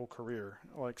for our whole career.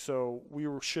 So we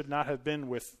should not have been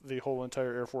with the whole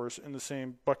entire Air Force in the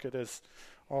same bucket as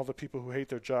all the people who hate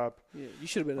their job. Yeah, you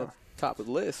should have been at the top of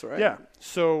the list, right? Yeah.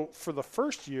 So for the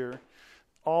first year,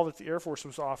 all that the Air Force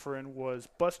was offering was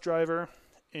bus driver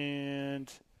and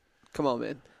come on,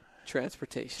 man,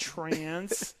 transportation,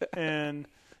 and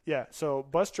yeah. So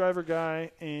bus driver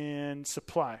guy and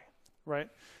supply, right?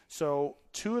 So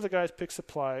 2 of the guys picked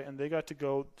supply, and they got to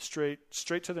go straight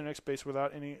to their next base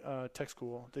without any tech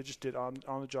school. They just did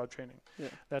on-the-job training. Yeah.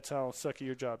 That's how sucky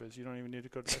your job is. You don't even need to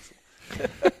go to tech school.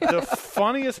 The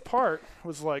funniest part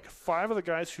was like 5 of the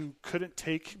guys who couldn't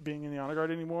take being in the Honor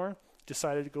Guard anymore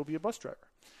decided to go be a bus driver.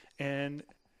 And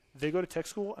they go to tech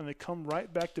school, and they come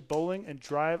right back to bowling and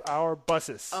drive our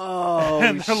buses. Oh,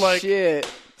 and they're like, shit.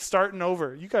 Starting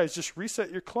over. You guys just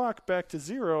reset your clock back to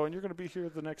 0, and you're going to be here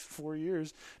the next 4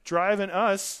 years driving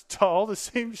us to all the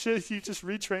same shit you just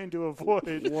retrained to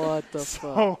avoid. What the fuck?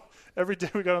 So every day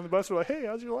we got on the bus, we're like, hey,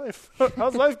 how's your life?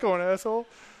 How's life going, asshole?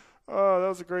 Oh, that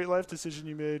was a great life decision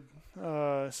you made.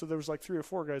 So there was like 3 or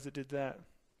 4 guys that did that.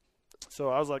 So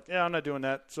I was like, yeah, I'm not doing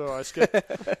that. So I skipped.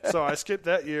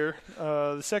 That year.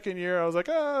 The second year, I was like,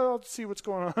 I'll see what's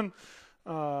going on.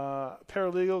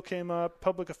 Paralegal came up.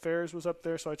 Public affairs was up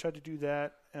there, so I tried to do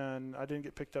that, and I didn't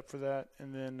get picked up for that.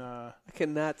 And then I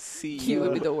cannot see you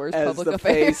would be the worst as public the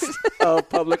affairs. face of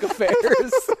public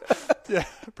affairs. Yeah,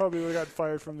 probably would have gotten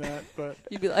fired from that. But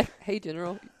you'd be like, hey,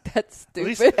 General, that's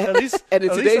stupid. At least, and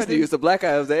in today's news, the black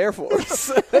guy of the Air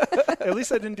Force. At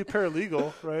least I didn't do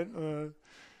paralegal, right?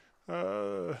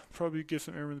 Probably give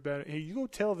some airmen the bad. Hey, you go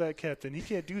tell that captain he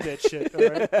can't do that shit.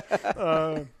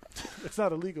 All right, it's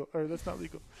not illegal, or that's not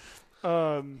legal.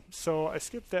 So I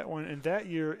skipped that one, and that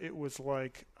year it was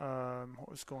like, what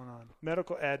was going on?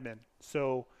 Medical admin.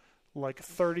 So like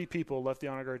 30 people left the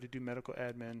Honor Guard to do medical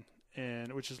admin,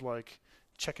 and which is like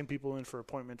checking people in for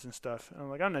appointments and stuff. And I'm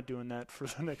like, I'm not doing that for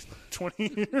the next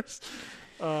 20 years.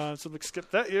 So like,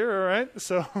 skip that year, all right?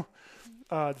 So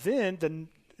then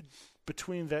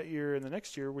between that year and the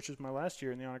next year, which is my last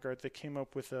year in the Honor Guard, they came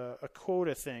up with a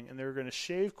quota thing, and they were going to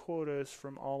shave quotas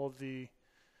from all of the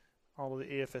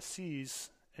AFSCs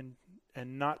and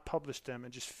not publish them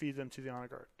and just feed them to the Honor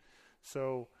Guard.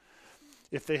 So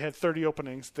if they had 30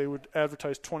 openings, they would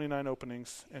advertise 29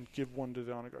 openings and give 1 to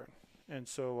the Honor Guard. And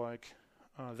so like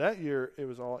that year, it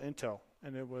was all intel,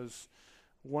 and it was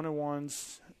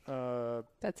 1-on-1s.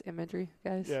 That's imagery,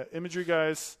 guys. Yeah, imagery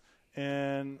guys,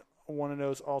 and one of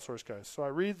those all-source guys. So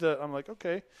I'm like,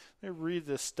 okay, let me read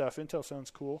this stuff. Intel sounds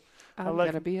cool. I'm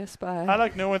going to be a spy. I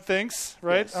like knowing things,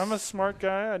 right? Yes. I'm a smart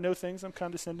guy. I know things. I'm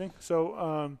condescending.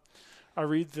 So I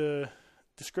read the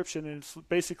description, and it's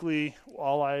basically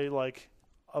all I like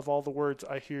of all the words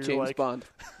I hear. James like Bond.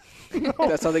 no,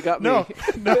 That's how they got me.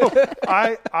 no.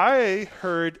 I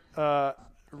heard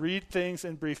read things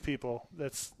and brief people.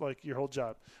 That's like your whole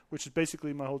job, which is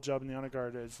basically my whole job in the honor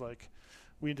guard. Is like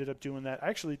we ended up doing that.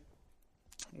 Actually,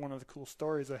 one of the cool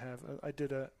stories I have,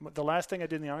 the last thing I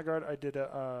did in the honor guard, I did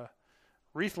a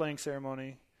wreath laying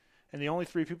ceremony, and the only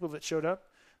 3 people that showed up,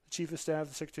 the chief of staff,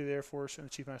 the secretary of the Air Force, and the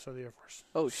chief master of the Air Force.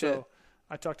 Oh, shit. So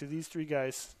I talked to these 3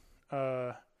 guys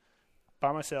by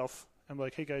myself. I'm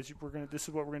like, hey guys, this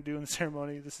is what we're gonna do in the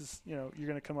ceremony. This is, you're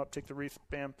gonna come up, take the wreath,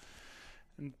 bam,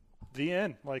 and the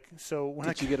end. Like, so when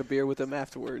Did you get a beer with them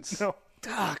afterwards? No.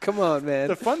 Come on, man.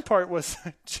 The fun part was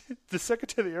the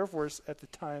secretary of the Air Force at the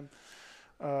time.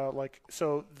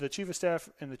 So the chief of staff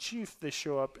and the chief, they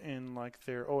show up in like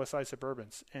their OSI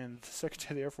Suburbans, and the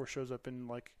secretary of the Air Force shows up in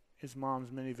like his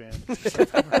mom's minivan.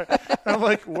 I'm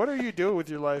like, what are you doing with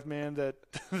your life, man? That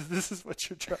this is what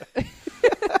you're trying.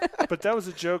 But that was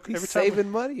a joke. He's saving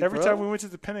money. Every time we went to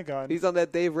the Pentagon, he's on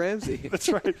that Dave Ramsey. That's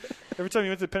right. Every time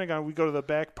you went to the Pentagon, we go to the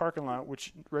back parking lot,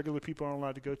 which regular people aren't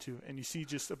allowed to go to, and you see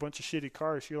just a bunch of shitty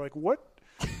cars. You're like, what?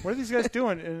 What are these guys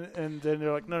doing? And then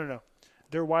they're like, no.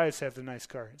 Their wives have the nice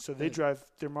car, so they drive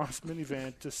their mom's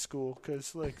minivan to school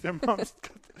because, like,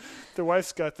 their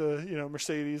wife's got the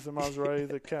Mercedes, the Maserati,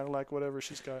 the Cadillac, whatever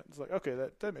she's got. It's like, okay,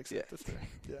 that makes sense. That's fair.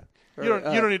 Yeah,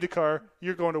 right. You don't need a car.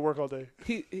 You're going to work all day.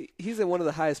 He's in one of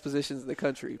the highest positions in the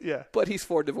country. Yeah, but he's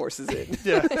 4 divorces in.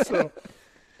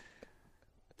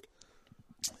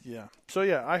 Yeah, so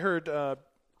yeah, I heard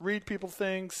read people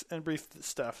things and brief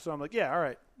stuff. So I'm like, yeah, all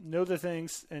right, know the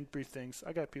things and brief things.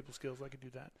 I got people skills. I could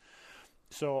do that.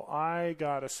 So I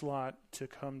got a slot to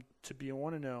come to be a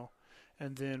 1-0,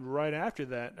 and then right after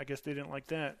that, I guess they didn't like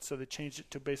that, so they changed it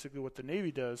to basically what the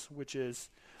Navy does, which is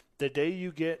the day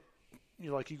you get,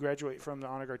 you graduate from the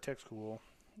Honor Guard Tech School,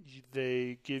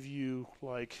 they give you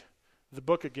like the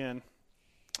book again,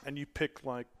 and you pick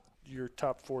like your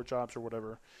top 4 jobs or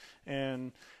whatever,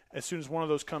 and as soon as one of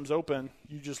those comes open,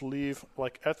 you just leave.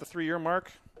 Like at the 3-year mark,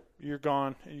 you're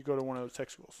gone, and you go to one of those tech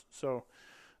schools. So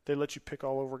they let you pick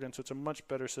all over again, so it's a much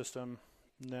better system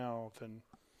now than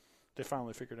they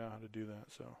finally figured out how to do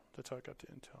that. So that's how I got to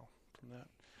intel from that.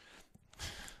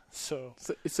 So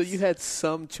you had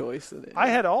some choice in it. I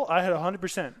had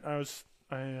 100%.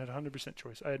 I had 100%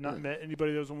 choice. I had not met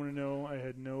anybody that was want to know. I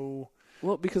had no.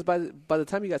 Well, because by the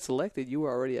time you got selected, you were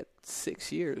already at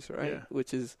 6 years, right? Yeah.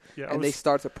 Which is, and they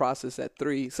start the process at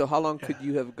 3. So how long could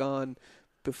you have gone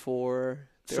before?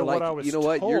 They're like, you know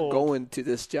what, you're going to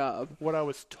this job. What I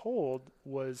was told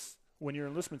was when your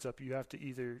enlistment's up, you have to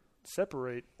either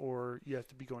separate or you have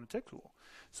to be going to tech school.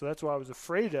 So that's what I was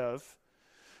afraid of.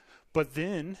 But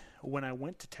then when I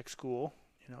went to tech school,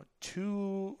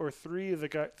 2 or 3 of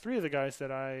the guys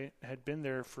that I had been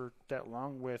there for that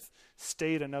long with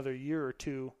stayed another year or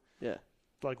 2. Yeah.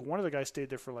 Like one of the guys stayed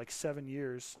there for like 7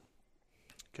 years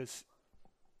because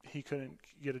he couldn't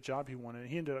get a job he wanted.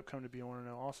 He ended up coming to be a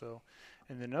 1-0 also.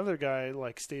 And then another guy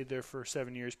stayed there for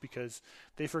 7 years because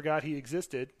they forgot he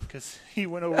existed because he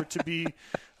went over to be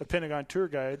a Pentagon tour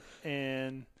guide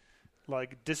and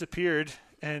disappeared,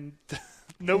 and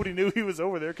nobody knew he was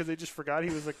over there because they just forgot he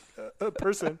was a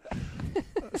person.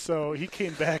 So he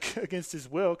came back against his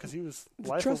will because he was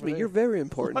life. Trust over me, there. you're very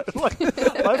important.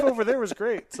 Life over there was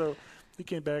great. So he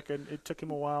came back, and it took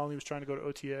him a while. And he was trying to go to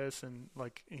OTS, and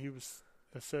he was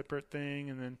a separate thing,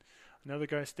 and then another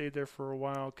guy stayed there for a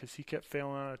while because he kept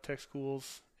failing out of tech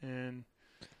schools and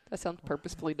that sounds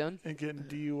purposefully done. And getting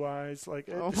DUIs,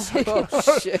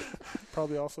 Oh shit!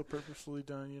 Probably also purposefully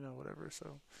done, whatever.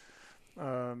 So,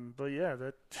 but yeah,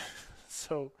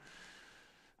 so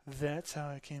that's how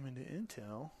I came into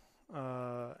Intel,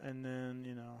 and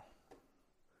then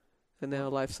and now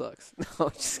life sucks. No,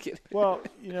 I'm just kidding. Well,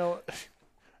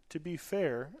 to be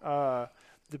fair,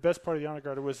 the best part of the Honor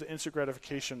Guard was the instant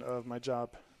gratification of my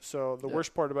job. So the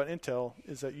worst part about Intel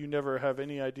is that you never have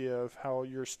any idea of how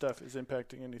your stuff is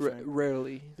impacting anything.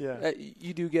 Rarely. Yeah.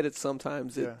 You do get it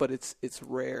sometimes, but it's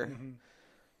rare.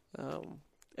 Mm-hmm.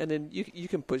 And then you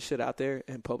can put shit out there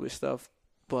and publish stuff,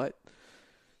 but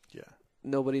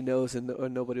nobody knows or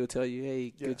nobody will tell you, hey,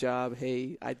 good job.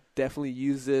 Hey, I definitely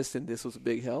use this, and this was a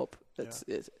big help. It's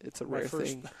a rare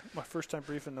thing. My first time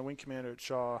briefing the wing commander at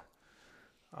Shaw,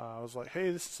 I was like,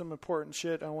 hey, this is some important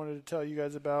shit I wanted to tell you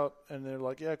guys about. And they're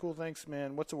like, yeah, cool, thanks,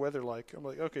 man. What's the weather like? I'm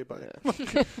like, okay, bye.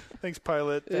 Yeah. Thanks,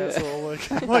 pilot, asshole.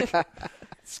 I'm like,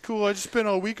 it's cool. I just spent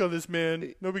all week on this,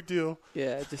 man. No big deal.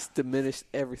 Yeah, it just diminished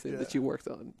everything that you worked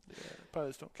on. Yeah,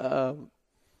 pilots don't care.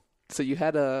 So you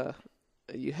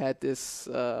had this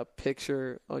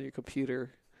picture on your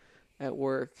computer at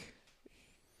work,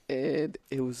 and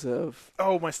it was of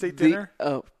my state dinner.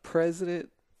 President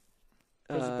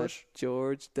Bush.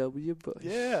 George W. Bush.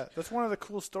 Yeah, that's one of the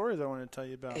cool stories I wanted to tell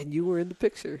you about. And you were in the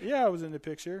picture. Yeah, I was in the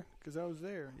picture because I was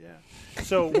there. Yeah.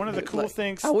 So one of the cool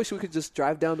things. I wish we could just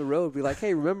drive down the road and be like,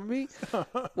 hey, remember me?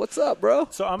 What's up, bro?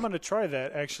 So I'm going to try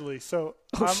that, actually. So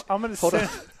I'm going to send.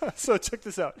 So check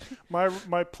this out.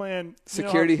 My plan.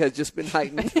 Security has just been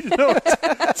heightened.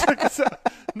 Check this out.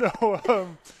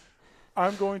 No,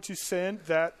 I'm going to send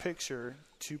that picture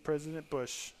to President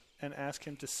Bush and ask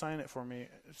him to sign it for me,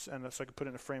 and so I can put it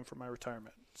in a frame for my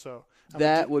retirement. So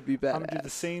that would be badass. I'm gonna do the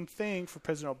same thing for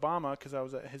President Obama because I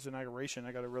was at his inauguration.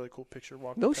 I got a really cool picture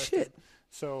walking. No past shit. him.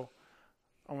 So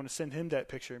I want to send him that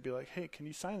picture and be like, "Hey, can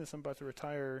you sign this? I'm about to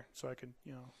retire, so I can,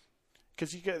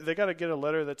 because they got to get a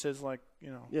letter that says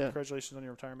congratulations on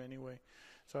your retirement anyway."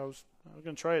 So I was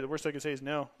gonna try it. The worst I could say is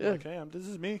no. Yeah. Like, hey, this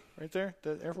is me right there,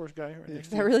 the Air Force guy right next to Is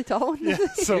that you. really tall? Yeah.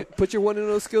 So put your one of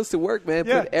those skills to work, man.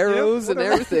 yeah, Put arrows and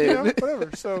everything.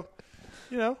 Whatever. So,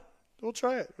 we'll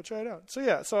try it. We'll try it out. So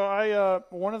yeah. So I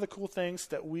one of the cool things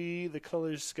that we, the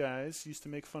Colors guys, used to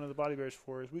make fun of the Body Bears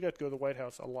for is we got to go to the White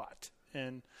House a lot.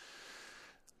 And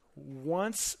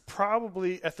once,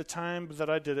 probably at the time that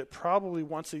I did it, probably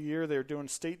once a year, they were doing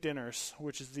state dinners,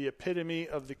 which is the epitome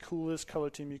of the coolest color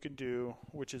team you can do,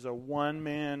 which is a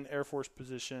one-man Air Force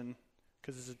position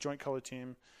because it's a joint color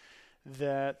team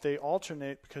that they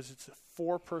alternate because it's a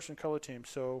four-person color team.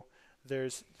 So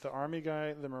there's the Army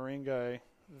guy, the Marine guy,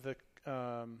 the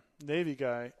Navy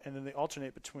guy, and then they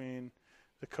alternate between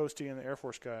the Coastie and the Air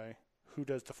Force guy who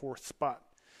does the fourth spot.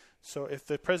 So if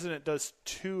the president does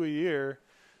 2 a year,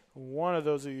 one of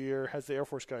those a year has the Air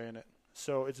Force guy in it.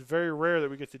 So it's very rare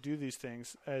that we get to do these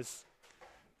things as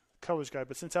colors guy.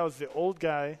 But since I was the old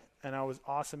guy and I was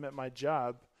awesome at my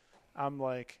job, I'm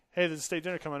like, hey, there's a state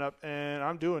dinner coming up, and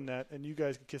I'm doing that, and you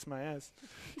guys can kiss my ass.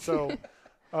 So,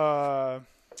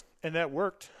 and that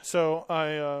worked. So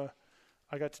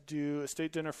I got to do a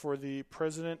state dinner for the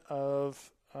president of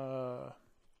Ghana.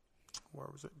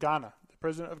 The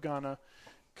president of Ghana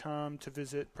come to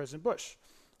visit President Bush.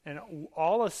 And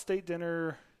all a state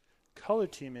dinner color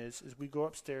team is we go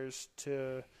upstairs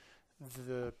to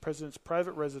the president's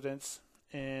private residence,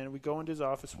 and we go into his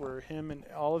office where him and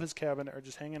all of his cabinet are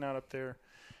just hanging out up there.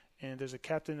 And there's a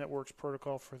captain that works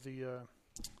protocol for the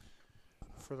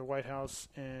White House.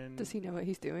 And does he know what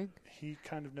he's doing? He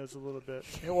kind of knows a little bit.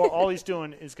 Well, all he's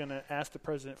doing is going to ask the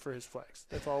president for his flags.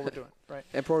 That's all we're doing, right?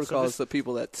 And protocol is the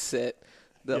people that set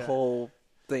the whole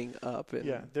thing up.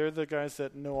 And they're the guys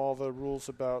that know all the rules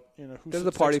about who they're sits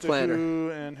the party next to planner who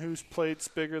and whose plate's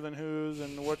bigger than whose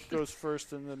and what goes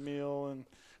first in the meal and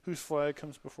whose flag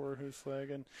comes before whose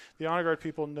flag. And the honor guard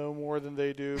people know more than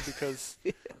they do because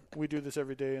we do this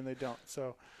every day and they don't.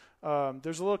 So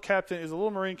there's a little captain, is a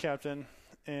little Marine captain,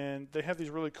 and they have these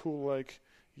really cool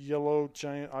yellow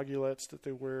giant aiguillettes that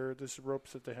they wear. These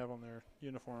ropes that they have on their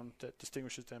uniform that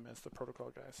distinguishes them as the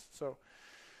protocol guys. So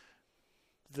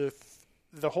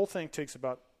the whole thing takes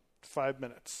about 5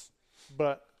 minutes,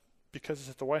 but because it's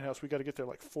at the White House, we got to get there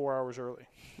 4 hours early.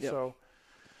 Yep.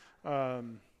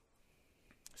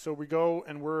 So we go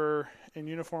and we're in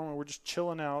uniform and we're just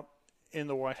chilling out in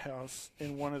the White House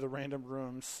in one of the random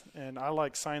rooms. And I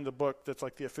signed the book that's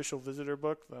the official visitor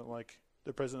book that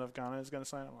the president of Ghana is going to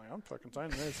sign. I'm like, I'm fucking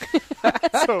signing this.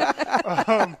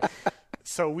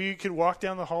 So we could walk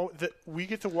down the hall. We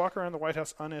get to walk around the White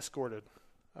House unescorted.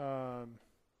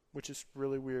 Which is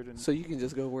really weird. And so you can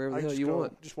just go wherever the hell you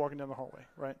want. Just walking down the hallway,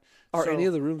 right? Are any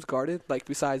of the rooms guarded?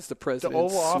 Besides the president's the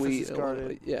Oval Office suite? is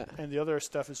guarded, Yeah. And the other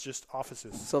stuff is just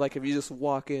offices. So if you just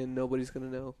walk in, nobody's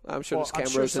going to know. I'm sure there's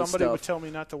cameras I'm sure somebody and would stuff. tell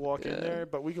me not to walk in there,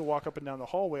 but we can walk up and down the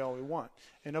hallway all we want.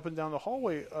 And up and down the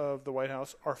hallway of the White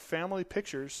House are family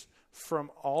pictures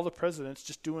from all the presidents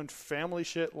just doing family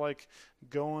shit, like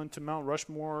going to Mount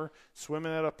Rushmore,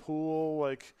 swimming at a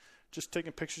pool, just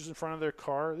taking pictures in front of their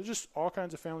car. There's just all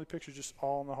kinds of family pictures just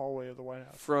all in the hallway of the White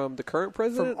House. From the current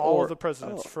president? From all of the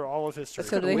presidents, for all of history.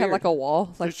 So do they have a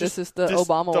wall? This is the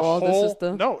Obama wall, whole, this is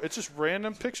the... No, it's just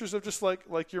random pictures of just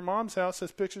like your mom's house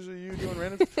has pictures of you doing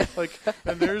random,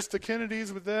 and there's the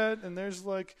Kennedys with that, and there's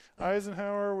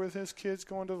Eisenhower with his kids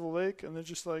going to the lake, and they're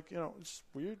just it's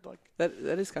weird. That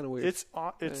is kind of weird.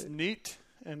 It's neat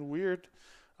and weird.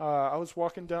 I was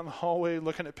walking down the hallway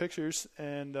looking at pictures,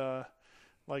 and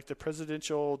the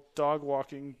presidential dog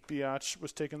walking biatch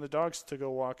was taking the dogs to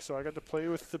go walk. So I got to play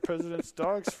with the president's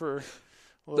dogs for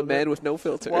a little man bit. with no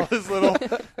filter. While his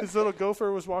little gopher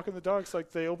was walking the dogs.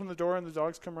 They open the door and the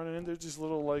dogs come running in. They're just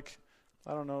little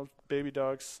I don't know, baby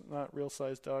dogs, not real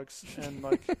size dogs, and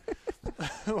like,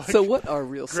 like So what are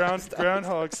real size dogs?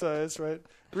 groundhog size, right?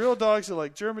 Real dogs are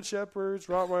like German Shepherds,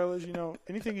 Rottweilers,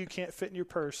 anything you can't fit in your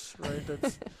purse, right?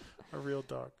 That's a real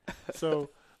dog. So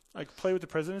I play with the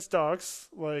president's dogs,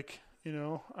 like,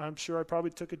 I'm sure I probably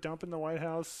took a dump in the White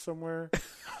House somewhere,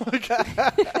 like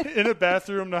in a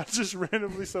bathroom, not just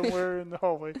randomly somewhere in the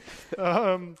hallway.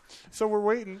 So we're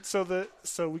waiting.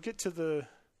 So we get to the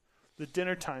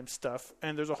dinner time stuff,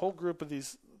 and there's a whole group of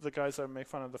the guys I make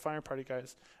fun of, the fire party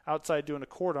guys, outside doing a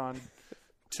cordon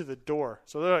to the door.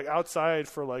 So they're like outside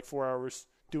for like 4 hours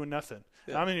doing nothing.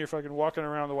 Yeah. I'm in here fucking walking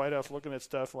around the White House looking at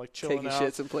stuff, like chilling taking out.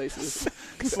 Taking shits in places.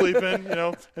 Sleeping,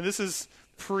 and this is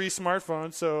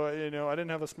pre-smartphone, so, I didn't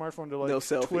have a smartphone to like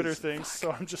Twitter things. Fuck.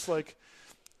 So I'm just like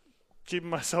keeping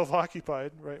myself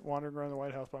occupied, right, wandering around the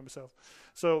White House by myself.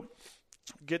 So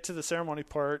get to the ceremony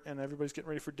part, and everybody's getting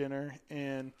ready for dinner,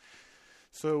 and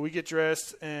so we get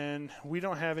dressed, and we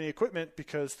don't have any equipment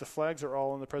because the flags are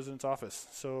all in the president's office.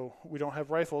 So we don't have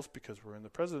rifles because we're in the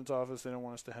president's office. They don't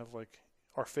want us to have like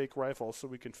our fake rifles so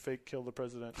we can fake kill the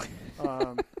president.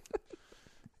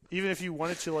 Even if you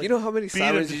wanted to, like, how many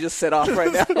sirens you just set off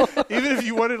right now? Even if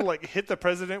you wanted to, like, hit the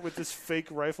president with this fake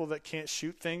rifle that can't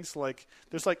shoot things, like,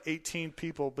 there's like 18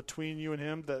 people between you and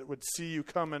him that would see you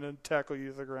coming and tackle you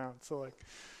to the ground. So, like,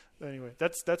 anyway,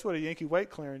 that's what a Yankee White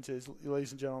clearance is,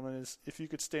 ladies and gentlemen, is if you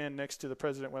could stand next to the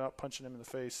president without punching him in the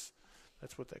face,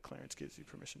 that's what that clearance gives you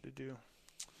permission to do.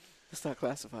 It's not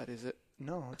classified, is it?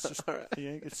 No, it's just right.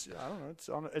 It's I don't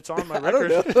know. It's on my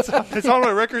record. It's on my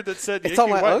record that said it's Yankee on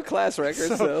my White. own class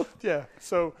record. So yeah.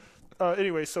 So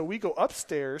anyway, so we go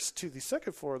upstairs to the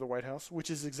second floor of the White House,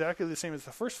 which is exactly the same as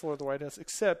the first floor of the White House,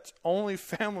 except only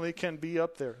family can be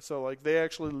up there. So like they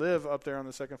actually live up there on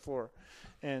the second floor,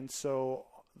 and so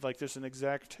like there's an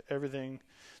exact everything.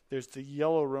 There's the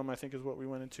yellow room, I think is what we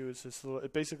went into. Is this little,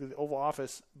 basically the Oval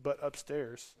Office, but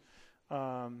upstairs.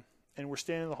 And we're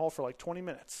standing in the hall for like 20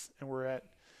 minutes, and we're at,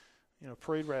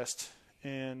 parade rest,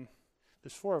 and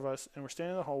there's 4 of us, and we're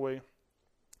standing in the hallway,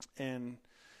 and,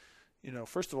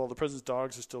 first of all, the president's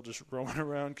dogs are still just roaming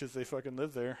around because they fucking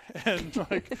live there, and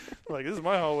like this is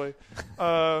my hallway.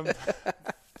 3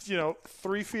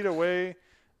 feet away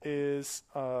is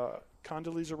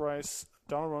Condoleezza Rice,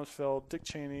 Donald Rumsfeld, Dick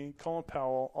Cheney, Colin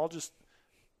Powell, all just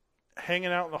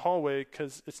hanging out in the hallway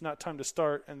because it's not time to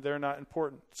start and they're not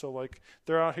important. So, like,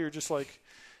 they're out here just, like,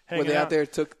 hanging out. Were they out there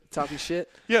talking shit?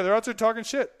 Yeah, they're out there talking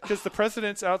shit because the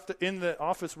president's out in the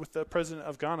office with the president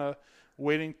of Ghana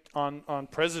waiting on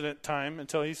president time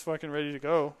until he's fucking ready to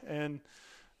go. And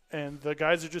the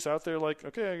guys are just out there like,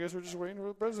 okay, I guess we're just waiting for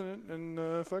the president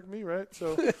and fuck me, right?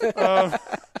 So,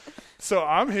 so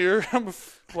I'm here. I'm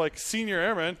like senior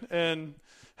airman and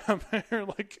I'm here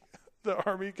like the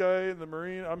Army guy and the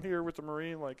Marine. I'm here with the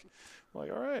Marine. Like, all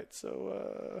right,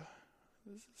 so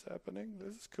this is happening.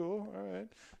 This is cool. All right.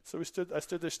 So I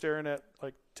stood there staring at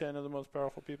like 10 of the most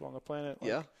powerful people on the planet. Like,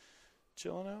 yeah.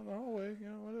 Chilling out in the hallway,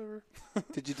 whatever.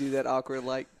 Did you do that awkward,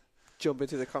 like, jump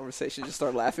into the conversation, just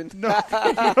start laughing? No,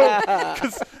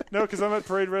 because I'm at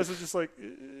parade rest. I'm just like,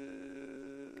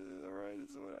 all right, this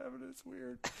is what happened. It's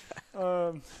weird.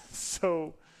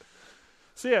 So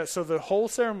the whole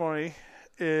ceremony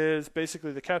is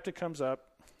basically the captain comes up.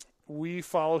 We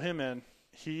follow him in.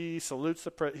 He salutes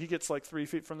he gets like 3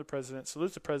 feet from the president,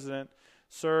 salutes the president.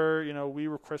 Sir, we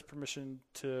request permission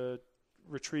to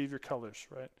retrieve your colors,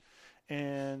 right?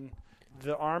 And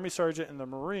the Army sergeant and the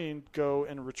Marine go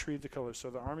and retrieve the colors. So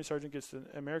the Army sergeant gets the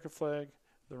American flag,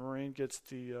 the Marine gets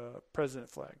the president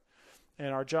flag.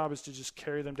 And our job is to just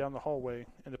carry them down the hallway,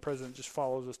 and the president just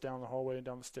follows us down the hallway and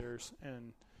down the stairs,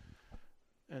 and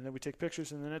then we take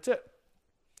pictures, and then that's it.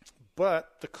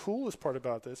 But the coolest part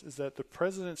about this is that the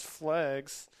president's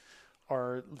flags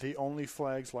are the only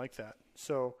flags like that.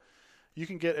 So you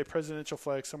can get a presidential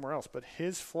flag somewhere else, but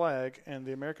his flag and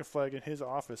the American flag in his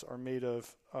office are made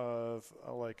of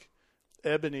like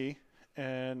ebony,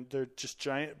 and they're just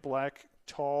giant black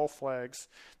tall flags.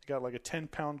 They got like a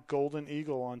 10-pound golden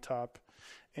eagle on top,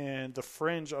 and the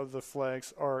fringe of the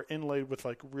flags are inlaid with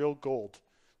like real gold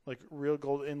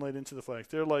inlaid into the flag.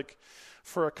 They're like,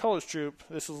 for a colors troop,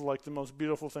 this is like the most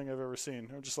beautiful thing I've ever seen.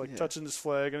 I'm just like touching this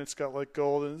flag, and it's got like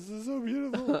gold, and this is so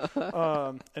beautiful.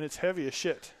 And it's heavy as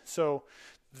shit. So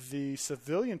the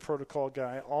civilian protocol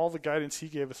guy, all the guidance he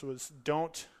gave us was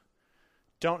don't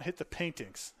hit the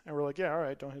paintings. And we're like, yeah, all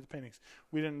right, don't hit the paintings.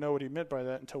 We didn't know what he meant by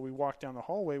that until we walked down the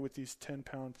hallway with these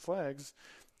 10-pound flags,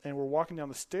 and we're walking down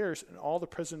the stairs, and all the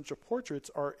presidential portraits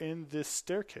are in this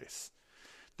staircase.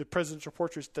 The presidential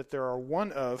portraits that there are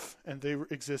one of, and they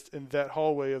exist in that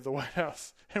hallway of the White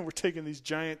House. And we're taking these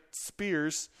giant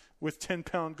spears with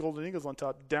 10-pound golden eagles on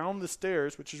top down the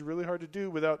stairs, which is really hard to do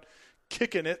without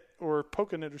kicking it or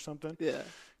poking it or something. Yeah.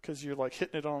 Because you're like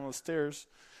hitting it on the stairs.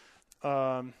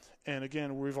 And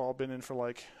again, we've all been in for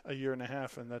like a year and a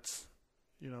half, and that's,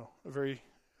 a very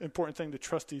important thing to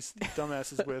trust these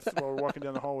dumbasses with while we're walking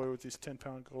down the hallway with these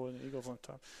 10-pound golden eagles on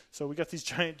top. So we got these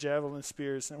giant javelin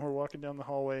spears, and we're walking down the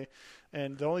hallway.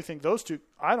 And the only thing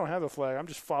I don't have a flag. I'm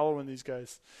just following these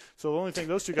guys. So the only thing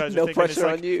those two guys no are thinking pressure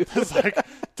on you. is like,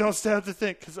 don't stab the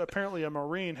thing. Because apparently a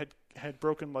Marine had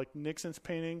broken like Nixon's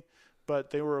painting, but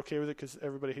they were okay with it because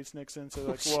everybody hates Nixon. So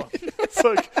it's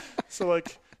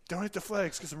like, don't hit the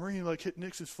flags because the Marine hit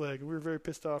Nixon's flag, and we were very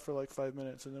pissed off for 5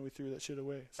 minutes, and then we threw that shit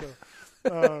away. So,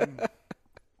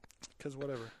 because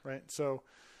whatever, right? So,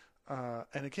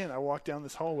 and again, I walk down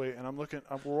this hallway, and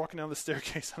we're walking down the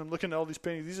staircase, and I'm looking at all these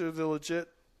paintings. These are the legit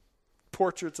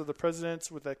portraits of the presidents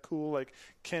with that cool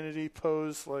Kennedy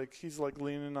pose, he's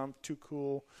leaning on too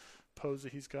cool pose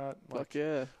that he's got. Fuck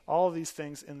yeah! All of these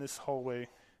things in this hallway,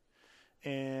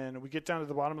 and we get down to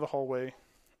the bottom of the hallway.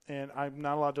 And I'm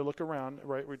not allowed to look around,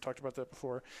 right? We talked about that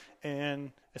before.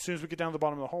 And as soon as we get down to the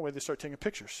bottom of the hallway, they start taking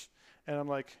pictures. And I'm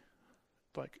like,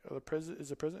 is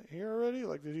the president here already?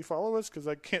 Did he follow us? Because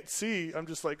I can't see. I'm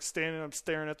just standing, I'm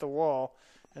staring at the wall.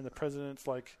 And the president's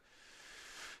looking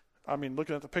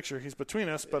at the picture. He's between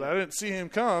us, but I didn't see him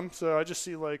come. So I just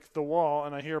see the wall,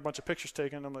 and I hear a bunch of pictures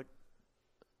taken. I'm like,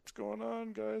 what's going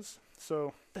on, guys?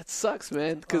 So that sucks,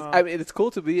 man. Because it's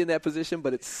cool to be in that position,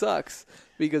 but it sucks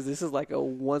because this is a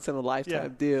once in a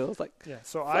lifetime deal. It's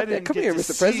So I didn't come here,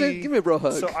 Mr. President. Give me a bro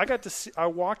hug. So I got to see. I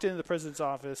walked into the president's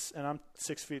office, and I'm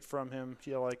 6 feet from him.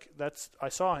 I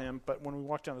saw him, but when we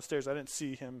walked down the stairs, I didn't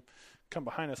see him come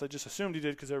behind us. I just assumed he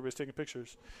did because everybody's taking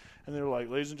pictures, and they were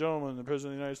like, "Ladies and gentlemen, the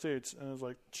president of the United States," and it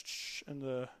was and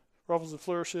the ruffles and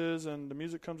flourishes, and the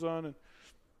music comes on,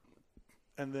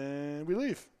 and then we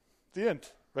leave. The end.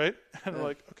 Right? And I'm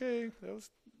like, okay, that was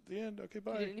the end. Okay,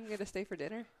 bye. You didn't even get to stay for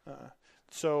dinner?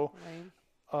 So, Lame.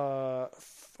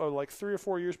 3 or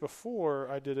 4 years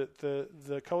before I did it,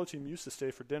 the color team used to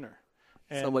stay for dinner.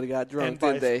 And, somebody got drunk,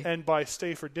 didn't they? And by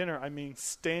stay for dinner, I mean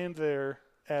stand there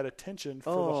at attention for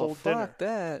the whole dinner. Oh, fuck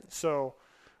that. So,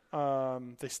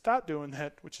 they stopped doing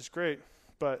that, which is great,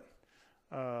 but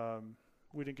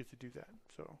we didn't get to do that.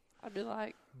 So I'd be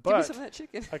like, give me some of that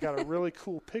chicken. I got a really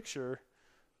cool picture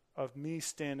of me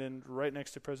standing right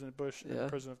next to President Bush and the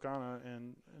President of Ghana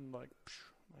and my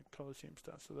color team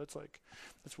stuff. So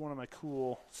that's one of my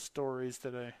cool stories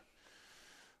that I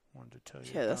wanted to tell you.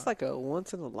 Yeah, that's a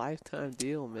once in a lifetime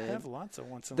deal, man. I have lots of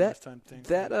once in a lifetime things.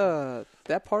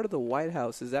 That part of the White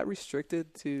House, is that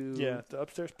restricted to? Yeah, the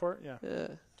upstairs part. Yeah. Yeah.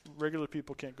 Regular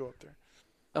people can't go up there.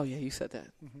 Oh yeah, you said that.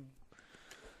 Mm-hmm.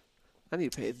 I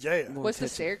need to pay. More was attention. the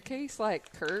staircase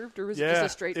curved, or was it just a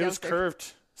straight down? It was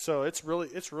curved. So it's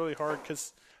really hard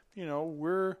because, me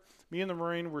and the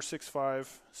Marine, we're 6'5",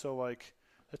 so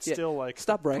that's still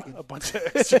stop bragging. A bunch of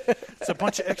extra, it's a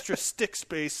bunch of extra stick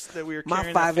space that we were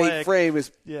carrying. My 5'8" frame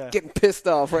is getting pissed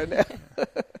off right now.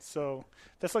 So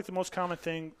that's the most common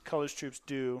thing college troops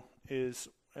do is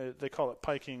they call it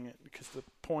piking because the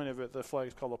point of it, the flag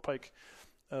is called a pike.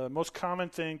 Most common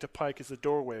thing to pike is the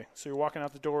doorway. So you're walking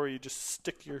out the door, you just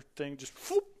stick your thing just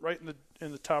right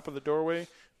in the top of the doorway.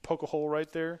 Poke a hole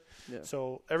right there. Yeah.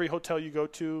 So every hotel you go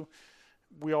to,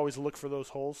 we always look for those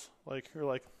holes.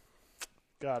 You're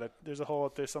got it. There's a hole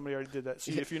up there. Somebody already did that.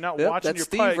 So if you're not watching your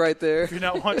Steve pike, right there. If you're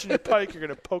not watching your pike, you're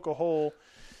gonna poke a hole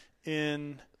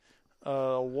in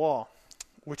a wall.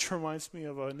 Which reminds me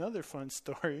of another fun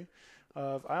story.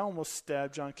 I almost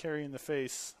stabbed John Kerry in the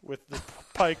face with the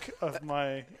pike of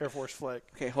my Air Force flag.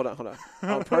 Okay, hold on.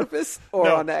 On purpose or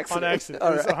on accident? On accident.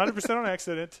 It was 100% on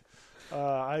accident.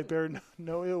 I bear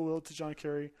no ill will to John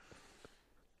Kerry,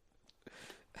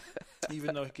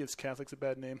 even though he gives Catholics a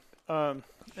bad name, and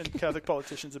Catholic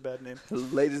politicians a bad name.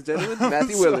 Ladies and gentlemen,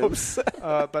 Matthew Williams.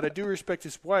 But I do respect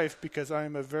his wife because I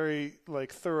am a very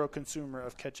thorough consumer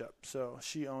of ketchup. So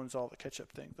she owns all the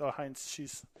ketchup things. Heinz,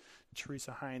 she's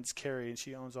Teresa Heinz Kerry, and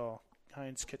she owns all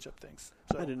Heinz ketchup things.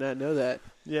 So, I did not know that.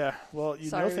 Yeah, well,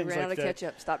 Sorry, know things we ran out of that.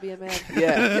 ketchup. Stop being mad.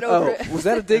 Yeah. Get over it. Was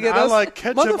that a dig at us? I like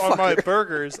ketchup on my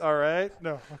burgers. All right.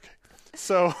 No. Okay.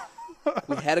 So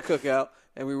we had a cookout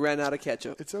and we ran out of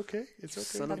ketchup. It's okay. It's okay.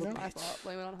 Son of a My fault.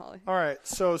 Blame it on Holly. All right.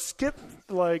 So skip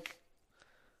I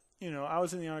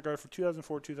was in the honor guard from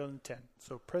 2004 2010.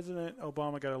 So President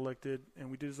Obama got elected,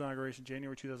 and we did his inauguration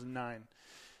January 2009.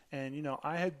 And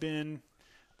I had been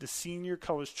the senior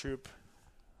college troop.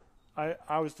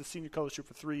 I was the senior college troop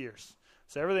for 3 years.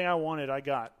 So everything I wanted, I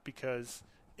got because,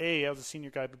 A, I was a senior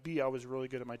guy, but B, I was really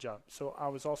good at my job. So I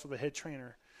was also the head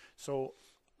trainer. So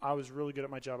I was really good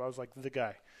at my job. I was the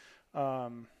guy.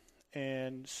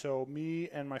 And so me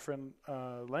and my friend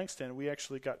Langston, we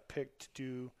actually got picked to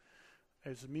do. It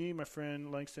was me, my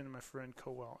friend Langston, and my friend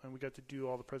Cowell, and we got to do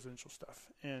all the presidential stuff.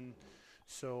 And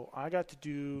so I got to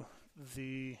do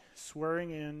the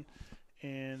swearing in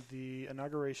and the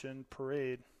inauguration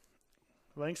parade.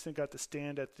 Langston got to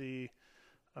stand at the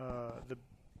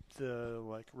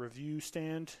like review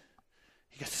stand.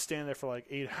 He got to stand there for like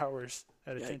 8 hours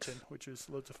at attention, which was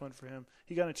loads of fun for him.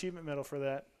 He got an achievement medal for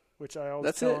that, which I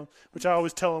always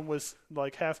tell him was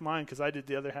like half mine because I did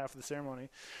the other half of the ceremony.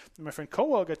 And my friend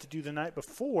Cowell got to do the night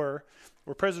before,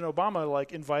 where President Obama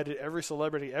like invited every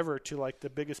celebrity ever to like the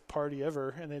biggest party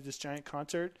ever, and they had this giant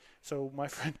concert. So my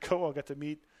friend Cowell got to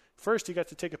meet. First, he got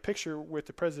to take a picture with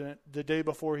the president the day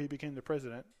before he became the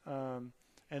president, and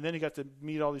then he got to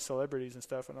meet all these celebrities and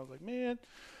stuff. And I was like, man.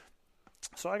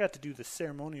 So I got to do the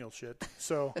ceremonial shit.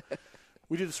 So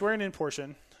we did the swearing-in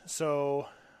portion. So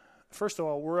first of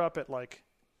all, we're up at like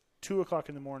 2 o'clock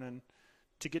in the morning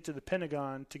to get to the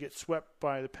Pentagon, to get swept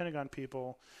by the Pentagon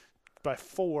people by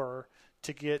 4,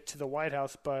 to get to the White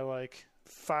House by like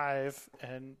 5,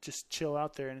 and just chill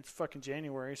out there. And it's fucking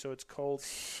January, so it's cold.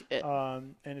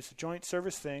 And it's a joint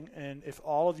service thing. And if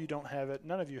all of you don't have it,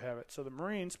 none of you have it. So the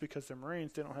Marines, because they're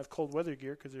Marines, they don't have cold weather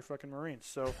gear because they're fucking Marines.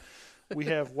 So we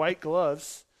have white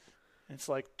gloves. And it's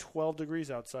like 12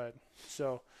 degrees outside.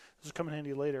 So this will come in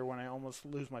handy later when I almost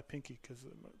lose my pinky because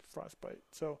of frostbite.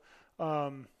 So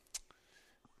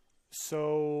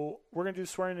so we're going to do the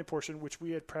swearing-in portion, which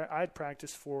I had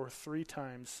practiced for 3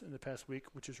 times in the past week,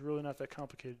 which is really not that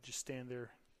complicated. Just stand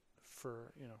there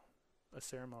for, a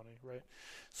ceremony, right?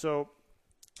 So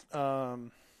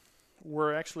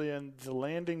we're actually in the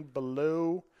landing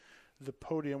below the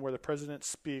podium where the president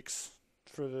speaks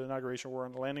for the inauguration. We're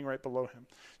on the landing right below him.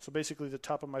 So basically the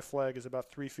top of my flag is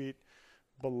about 3 feet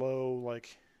below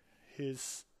like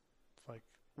his like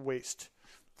waist.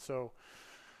 So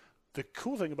the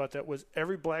cool thing about that was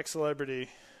every black celebrity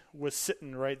was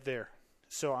sitting right there.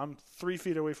 So I'm 3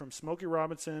 feet away from Smokey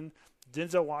Robinson,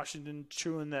 Denzel Washington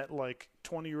chewing that like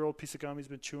 20-year-old piece of gum he's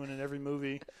been chewing in every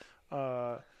movie.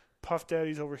 Puff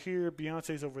Daddy's over here,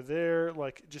 Beyonce's over there,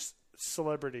 like just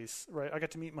celebrities, right? I got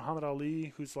to meet Muhammad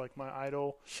Ali, who's like my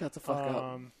idol. Shut the fuck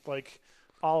up. Like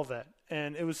all of that.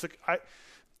 And it was like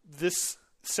this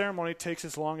ceremony takes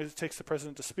as long as it takes the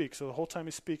president to speak. So the whole time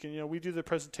he's speaking, we do the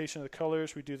presentation of the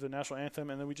colors, we do the national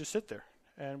anthem, and then we just sit there.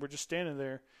 And we're just standing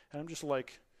there, and I'm just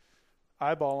like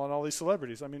eyeballing all these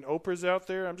celebrities. I mean, Oprah's out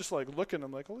there. I'm just like looking.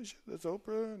 I'm like, holy shit, that's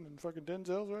Oprah, and then fucking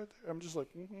Denzel's right there. I'm just like,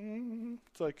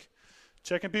 It's like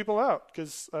checking people out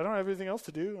because I don't have anything else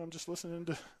to do. I'm just listening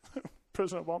to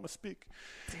President Obama speak.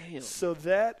 Damn. So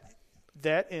that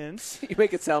ends. You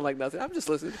make it sound like nothing. I'm just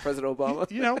listening to President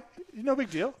Obama. No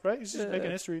big deal, right? He's just making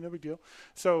history, no big deal.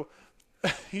 So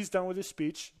he's done with his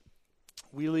speech.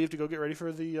 We leave to go get ready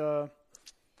for the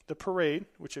parade,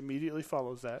 which immediately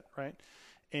follows that, right?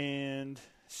 And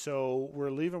so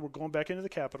we're leaving. We're going back into the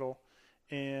Capitol.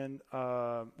 And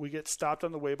we get stopped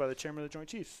on the way by the chairman of the Joint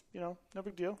Chiefs. No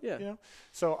big deal. Yeah.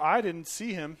 So I didn't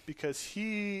see him because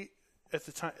he, at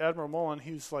the time, Admiral Mullen,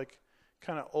 he's like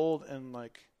kind of old and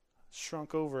like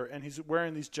shrunk over, and he's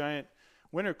wearing these giant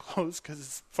winter clothes because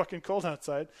it's fucking cold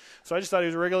outside. So I just thought he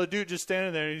was a regular dude just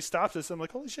standing there, and he stops us. I'm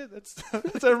like, holy shit, that's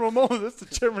Admiral Mullen. That's the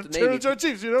chairman of the Joint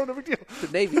Chiefs. No big deal. The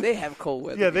Navy, they have cold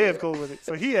weather. Yeah, they have cold weather.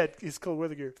 So he had his cold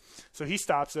weather gear. So he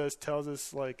stops us, tells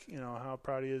us like, how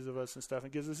proud he is of us and stuff,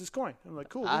 and gives us his coin. I'm like,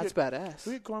 cool. That's badass.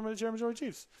 We get coin by the chairman of the Joint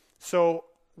Chiefs. So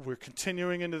we're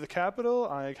continuing into the Capitol.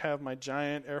 I have my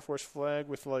giant Air Force flag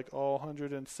with like all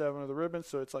 107 of the ribbons,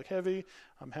 so it's like heavy.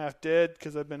 I'm half dead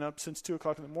because I've been up since 2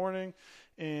 o'clock in the morning,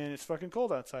 and it's fucking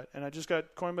cold outside. And I just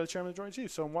got coined by the chairman of the Joint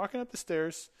Chiefs. So I'm walking up the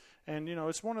stairs, and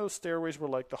it's one of those stairways where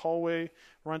like the hallway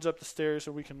runs up the stairs,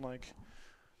 so we can like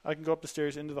I can go up the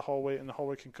stairs into the hallway, and the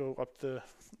hallway can go up the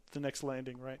next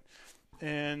landing, right?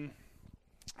 And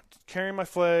carrying my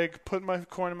flag, putting my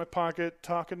coin in my pocket,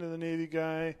 talking to the Navy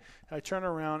guy. I turn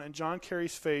around, and John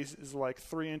Kerry's face is like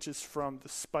 3 inches from the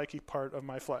spiky part of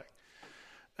my flag.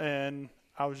 And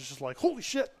I was just like, holy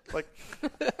shit. Like,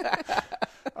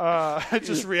 I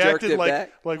just reacted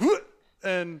like, what?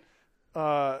 And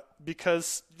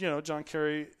because, John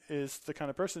Kerry is the kind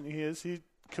of person he is, he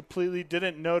completely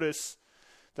didn't notice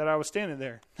that I was standing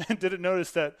there. And didn't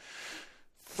notice that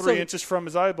 3 inches from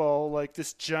his eyeball, like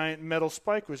this giant metal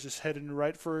spike was just heading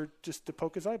right for just to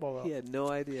poke his eyeball out. He had no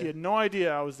idea. He had no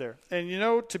idea I was there. And,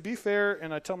 to be fair,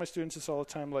 and I tell my students this all the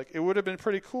time, like, it would have been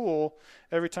pretty cool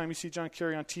every time you see John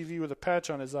Kerry on TV with a patch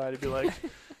on his eye to be like,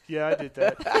 Yeah, I did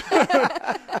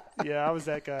that. Yeah, I was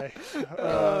that guy.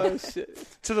 Oh shit!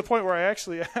 To the point where I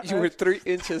actually You were 3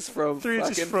 inches from 3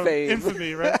 inches fucking from fame.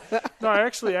 infamy, right? No, I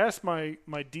actually asked my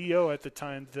DO at the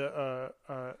time.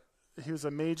 He was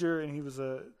a major and he was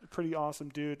a pretty awesome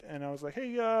dude. And I was like,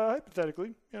 hey,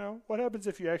 hypothetically, what happens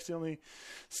if you accidentally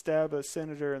stab a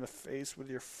senator in the face with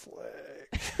your flag?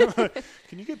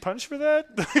 Can you get punished for that?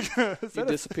 You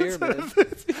disappear, man.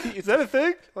 Is that a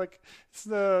thing? Like,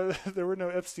 there were no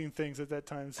Epstein things at that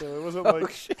time, so it wasn't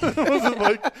like it wasn't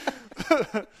like.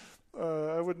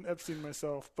 I wouldn't Epstein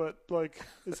myself, but like,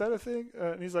 is that a thing?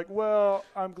 And he's like, well,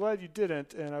 I'm glad you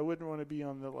didn't, and I wouldn't want to be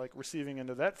on the receiving end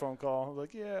of that phone call. I'm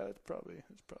like, yeah, it's probably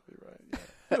right.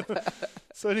 Yeah.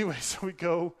 So anyway,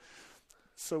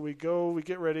 we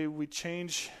get ready, we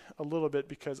change a little bit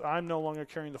because I'm no longer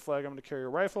carrying the flag. I'm going to carry a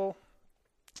rifle,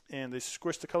 and they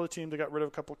squished the color team. They got rid of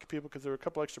a couple of people because there were a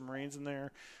couple extra Marines in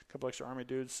there, a couple extra Army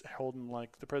dudes holding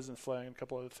the president's flag and a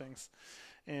couple other things.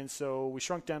 And so we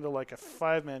shrunk down to a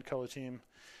 5-man color team,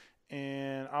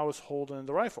 and I was holding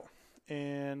the rifle.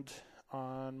 And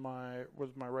I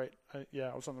was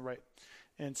on the right.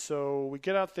 And so we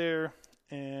get out there,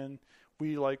 and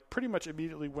we pretty much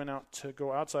immediately went out to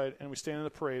go outside, and we stand in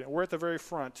the parade. And we're at the very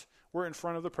front. We're in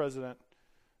front of the president.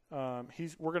 We're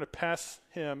going to pass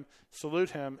him,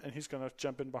 salute him, and he's going to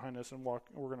jump in behind us and walk.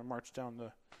 We're going to march down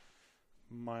the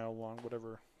mile-long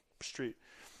whatever street.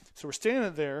 So we're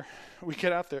standing there. We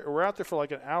get out there. We're out there for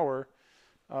an hour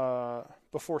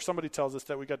before somebody tells us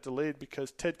that we got delayed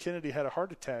because Ted Kennedy had a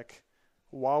heart attack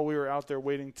while we were out there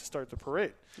waiting to start the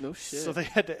parade. No shit. So they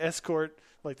had to escort,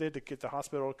 they had to get the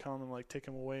hospital to come and take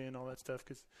him away and all that stuff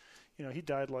because, he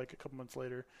died a couple months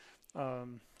later.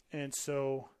 And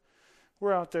so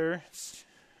we're out there. It's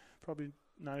probably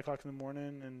 9 o'clock in the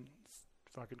morning and it's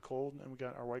fucking cold, and we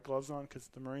got our white gloves on because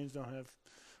the Marines don't have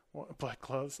black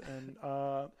gloves, and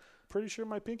pretty sure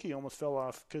my pinky almost fell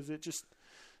off because it just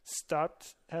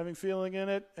stopped having feeling in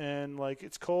it, and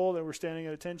it's cold, and we're standing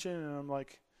at attention, and I'm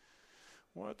like,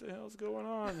 what the hell's going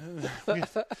on? And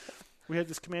we had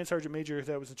this command sergeant major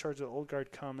that was in charge of the old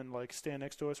guard come and stand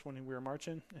next to us when we were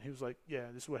marching, and he was like, yeah,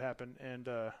 this is what happened, and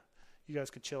you guys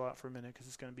can chill out for a minute because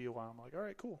it's going to be a while. I'm like, all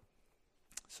right, cool.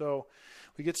 So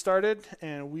we get started,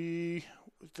 and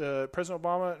President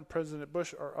Obama and President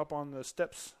Bush are up on the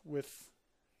steps with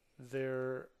they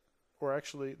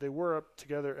were up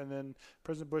together, and then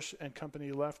President Bush and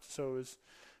company left. So it was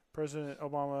President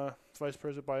Obama, Vice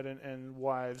President Biden, and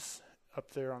wives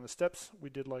up there on the steps. We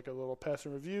did a little pass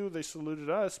and review. They saluted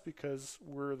us because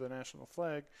we're the national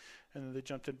flag, and then they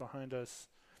jumped in behind us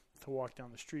to walk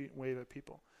down the street and wave at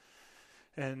people.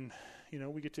 And,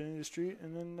 we get to the end of the street,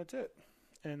 and then that's it.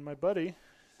 And my buddy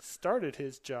started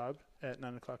his job at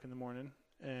 9 o'clock in the morning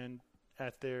and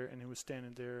he was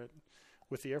standing there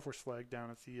with the Air Force flag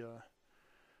down at the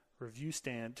review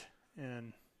stand,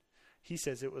 and he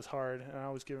says it was hard, and I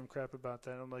always give him crap about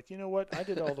that. I'm like, you know what? I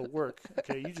did all the work.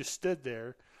 Okay, you just stood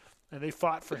there, and they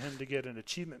fought for him to get an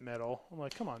achievement medal. I'm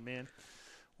like, come on, man.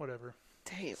 Whatever.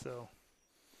 Damn. So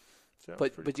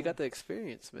but cool. You got the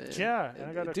experience, man. Yeah, and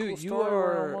I got a cool you story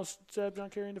where I almost stabbed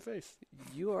John Kerry in the face.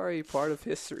 You are a part of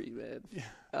history, man.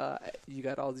 Yeah. You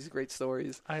got all these great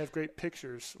stories. I have great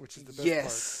pictures, which is the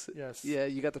best part. Yes. Yeah,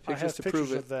 you got the I pictures have to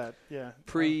prove it. Of that. Yeah.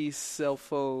 Pre-cell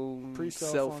phone,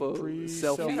 selfie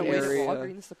You had to wait at area.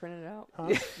 Walgreens to print it out. Huh?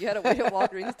 You had to wait at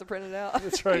Walgreens to print it out.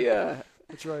 That's right. Yeah.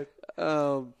 That's right.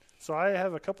 So I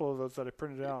have a couple of those that I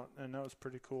printed out, and that was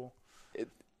pretty cool.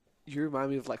 You remind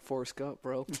me of Forrest Gump,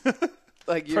 bro.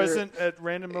 Present at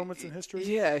random moments in history.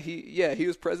 Yeah, he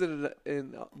was president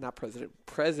in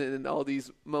all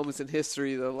these moments in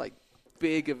history, the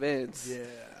big events. Yeah.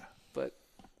 But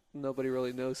nobody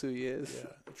really knows who he is. Yeah,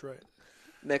 that's right.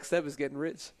 Next step is getting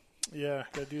rich. Yeah,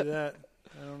 gotta do that.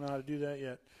 I don't know how to do that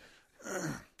yet.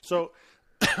 So,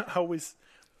 I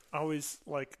always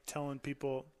like telling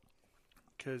people,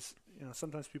 because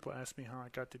sometimes people ask me how I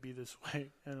got to be this way,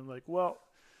 and I'm like, well.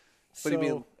 What do you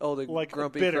mean, old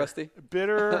grumpy, crusty?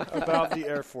 Bitter about the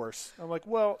Air Force. I'm like,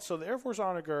 well, so the Air Force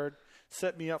Honor Guard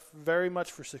set me up very much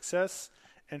for success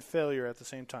and failure at the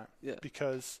same time. Yeah.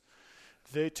 Because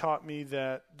they taught me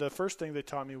that the first thing they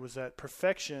taught me was that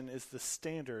perfection is the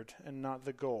standard and not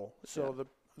the goal. So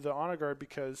the Honor Guard,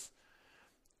 because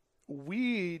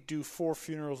we do 4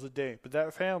 funerals a day, but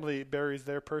that family buries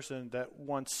their person that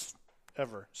once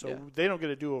ever. So they don't get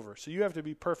a do-over. So you have to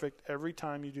be perfect every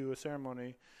time you do a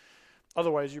ceremony.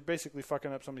 Otherwise, you're basically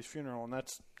fucking up somebody's funeral, and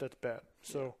that's bad.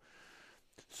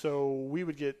 So we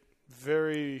would get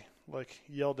very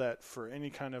yelled at for any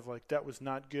kind of that was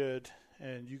not good,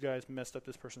 and you guys messed up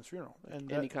this person's funeral. And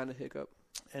any kind of hiccup.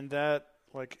 And that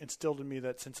instilled in me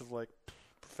that sense of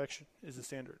perfection is the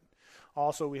standard.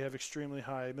 Also, we have extremely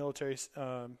high military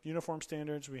uniform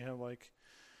standards. We have like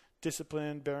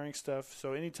discipline, bearing stuff.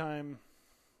 So anytime,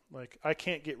 like, I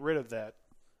can't get rid of that.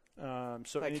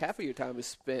 So like half of your time is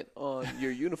spent on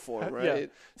your uniform, right? Yeah.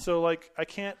 So like I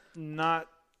can't not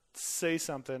say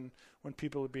something when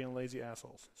people are being lazy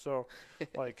assholes. So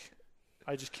like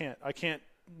I just can't. I can't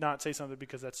not say something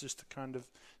because that's just the kind of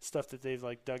stuff that they've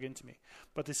like dug into me.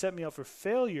 But they set me up for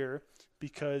failure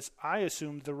because I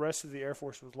assumed the rest of the Air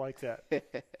Force was like that.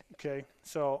 Okay.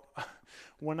 So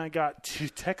when I got to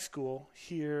tech school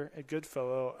here at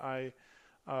Goodfellow,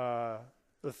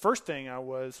 the first thing I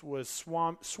was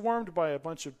swarmed by a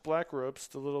bunch of black ropes,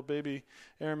 the little baby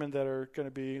airmen that are going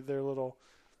to be their little,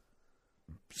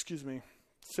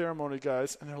 ceremony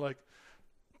guys. And they're like,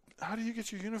 how do you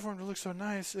get your uniform to look so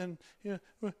nice? And, we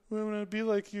want to be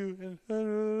like you.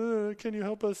 And can you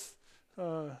help us?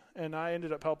 And I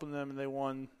ended up helping them, and they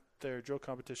won their drill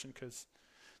competition because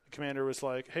the commander was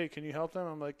like, hey, can you help them?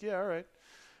 I'm like, yeah, all right.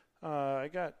 I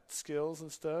got skills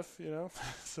and stuff,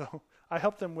 So I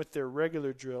helped them with their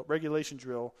regulation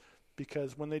drill,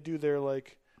 because when they do their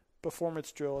like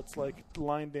performance drill, it's like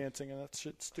line dancing, and that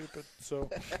shit's stupid. So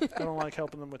I don't like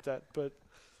helping them with that. But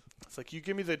it's like, you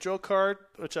give me the drill card,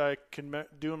 which I can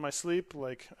do in my sleep.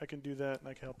 Like I can do that, and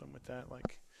I can help them with that.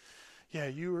 Like, yeah,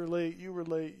 you were late. You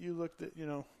looked at,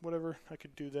 whatever. I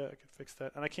could do that. I could fix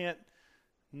that. And I can't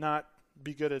not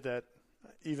be good at that.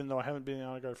 Even though I haven't been in the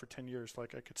honor guard for 10 years,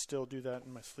 like I could still do that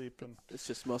in my sleep, and it's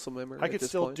just muscle memory. I could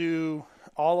still do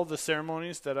all of the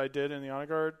ceremonies that I did in the honor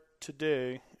guard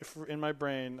today. If in my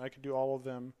brain, I could do all of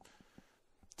them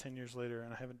 10 years later,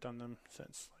 and I haven't done them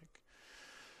since.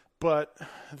 But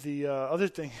the other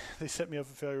thing they set me up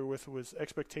for failure with was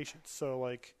expectations. So,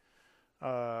 like,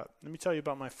 let me tell you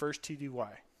about my first TDY.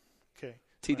 Okay,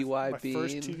 TDY my being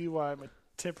first TDY, my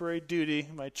temporary duty,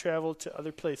 my travel to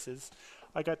other places.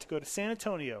 I got to go to San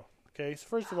Antonio. Okay, so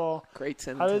first of all, great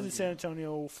San I Antonio. lived in San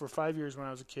Antonio for 5 years when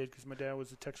I was a kid because my dad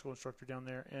was a tech school instructor down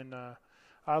there, and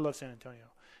I love San Antonio.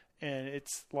 And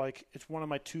it's one of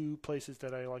my two places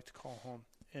that I like to call home.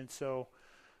 And so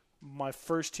my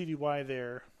first TDY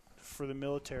there for the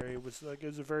military it was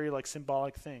a very like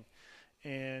symbolic thing.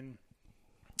 And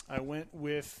I went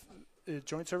with a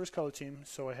Joint Service Color Team,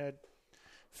 so I had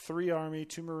 3 Army,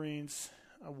 2 Marines,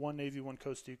 1 Navy, 1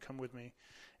 Coast Guard come with me.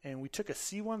 And we took a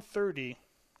C-130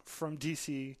 from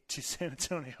D.C. to San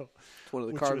Antonio. It's one of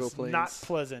the which cargo was planes. Not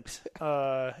pleasant.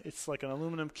 It's like an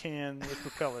aluminum can with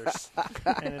propellers.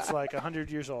 And it's like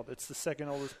 100 years old. It's the second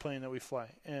oldest plane that we fly.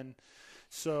 And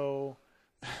so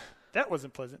that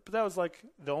wasn't pleasant. But that was like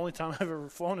the only time I've ever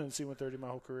flown in a C-130 my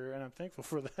whole career, and I'm thankful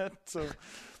for that. So,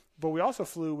 but we also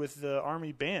flew with the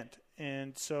Army band.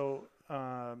 And so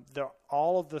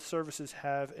all of the services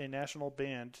have a national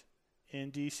band in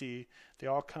D.C. They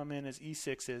all come in as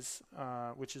E6s,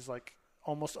 which is like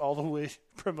almost all the way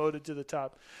promoted to the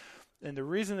top. And the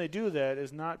reason they do that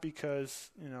is not because,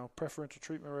 preferential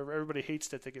treatment or whatever. Everybody hates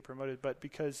that they get promoted, but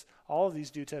because all of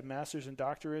these dudes have masters and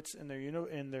doctorates in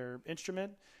their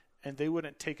instrument, and they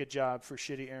wouldn't take a job for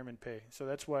shitty airman pay. So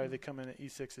that's why they come in at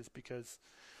E6s, because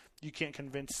you can't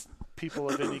convince people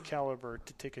of any caliber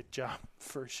to take a job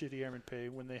for shitty airman pay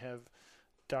when they have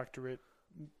doctorate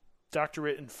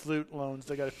and flute loans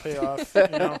they got to pay off,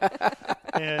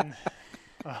 And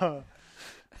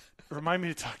remind me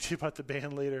to talk to you about the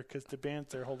band later, because the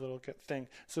band's their whole little thing.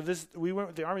 So we went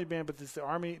with the Army band, but this is the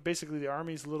Army, basically the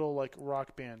Army's little like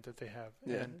rock band that they have.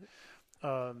 Yeah.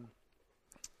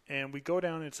 And we go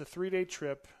down. It's a 3-day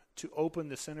trip to open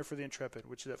the Center for the Intrepid,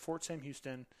 which is at Fort Sam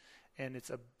Houston, and it's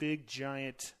a big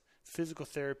giant physical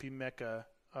therapy mecca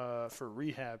for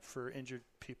rehab for injured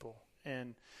people.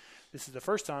 And this is the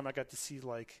first time I got to see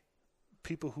like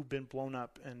people who've been blown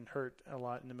up and hurt a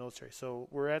lot in the military. So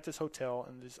we're at this hotel,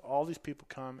 and all these people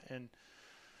come, and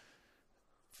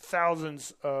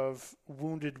thousands of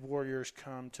wounded warriors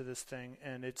come to this thing,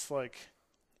 and it's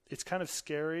kind of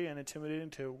scary and intimidating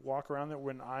to walk around there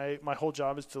when my whole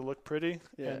job is to look pretty,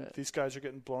 and these guys are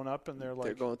getting blown up, and they're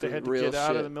like going they through had to real get out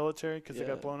shit. of the military because they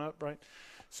got blown up, right?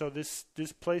 So this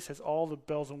place has all the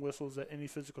bells and whistles that any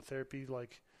physical therapy,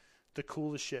 like the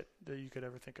coolest shit that you could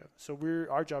ever think of. So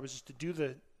our job is just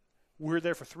to we're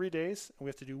there for 3 days, and we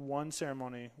have to do one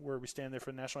ceremony where we stand there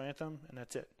for the national anthem, and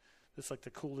that's it. It's like the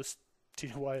coolest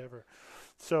TDY ever.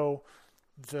 So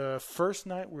the first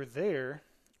night we're there,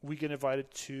 we get invited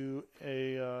to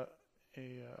a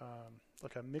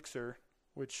mixer,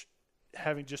 which,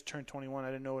 having just turned 21,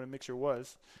 I didn't know what a mixer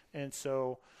was. And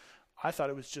so I thought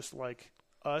it was just like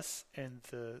us and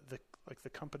the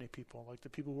company people, like the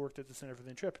people who worked at the Center for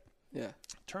the Intrepid. Yeah.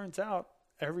 Turns out,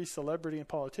 every celebrity and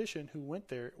politician who went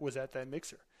there was at that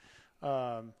mixer.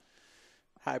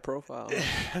 High profile.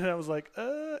 And I was like,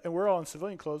 and we're all in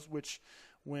civilian clothes, which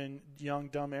when young,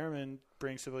 dumb airmen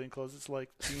bring civilian clothes, it's like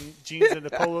jeans and a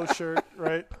polo shirt,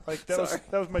 right? Like that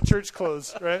was my church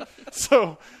clothes, right?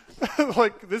 So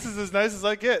like, this is as nice as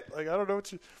I get. Like, I don't know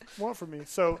what you want from me.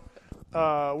 So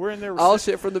we're in there. All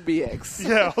shit from the BX.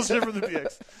 Yeah, all shit from the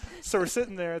BX. So we're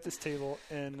sitting there at this table,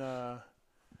 and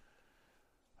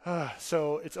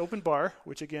so it's open bar,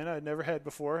 which again I'd never had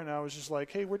before, and I was just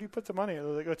like, "Hey, where do you put the money?" And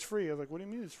they're like, "Oh, it's free." I was like, "What do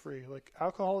you mean it's free? Like,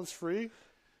 alcohol is free?"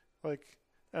 Like,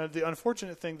 the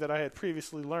unfortunate thing that I had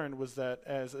previously learned was that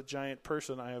as a giant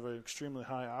person, I have an extremely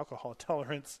high alcohol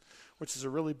tolerance, which is a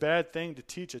really bad thing to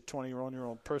teach a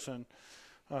 21-year-old person.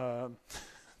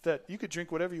 That you could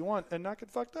drink whatever you want and not get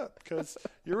fucked up because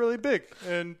you're really big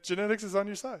and genetics is on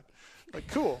your side. Like,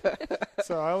 cool.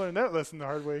 So I learned that lesson the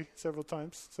hard way several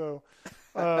times. So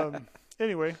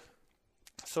anyway,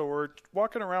 so we're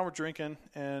walking around, we're drinking,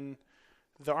 and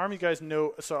the Army guys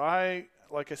know. So I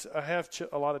have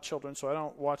a lot of children, so I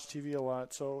don't watch TV a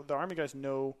lot. So the Army guys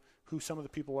know who some of the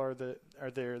people are that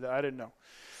are there that I didn't know.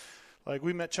 Like,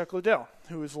 we met Chuck Liddell,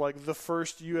 who was like the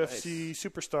first UFC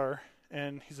superstar.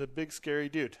 And he's a big, scary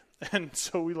dude. And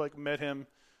so we, like, met him.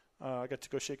 I got to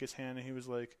go shake his hand, and he was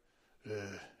like,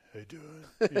 how you doing?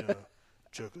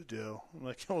 Chuck Liddell. I'm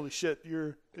like, holy shit,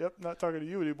 not talking to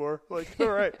you anymore. Like, all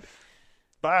right,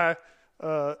 bye.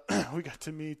 We got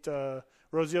to meet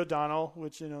Rosie O'Donnell,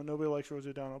 which, nobody likes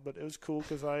Rosie O'Donnell, but it was cool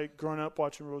because I grown up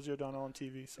watching Rosie O'Donnell on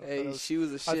TV. So she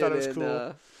was a shit. I thought it was in,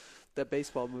 cool. That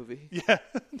baseball movie. Yeah,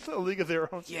 A League of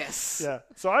Their Own. Yes. Yeah.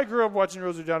 So I grew up watching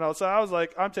Rosie O'Donnell. So I was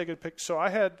like, I'm taking a picture. So I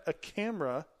had a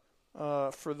camera.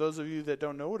 For those of you that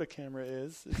don't know what a camera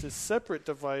is, it's a separate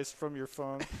device from your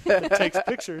phone that takes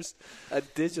pictures. A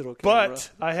digital camera. But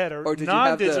I had a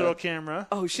non-digital camera.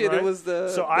 Oh shit! Right? It was the.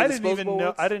 So the I didn't even know.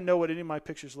 ones? I didn't know what any of my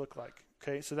pictures looked like.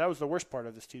 Okay, so that was the worst part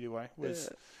of this TDY was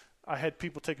I had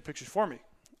people taking pictures for me.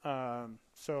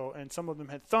 And some of them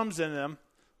had thumbs in them,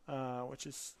 which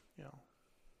is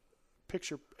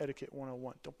picture etiquette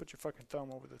 101. Don't put your fucking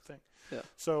thumb over the thing. Yeah.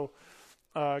 So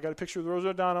I got a picture of Rosie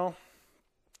O'Donnell.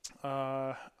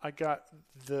 I got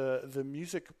the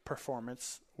music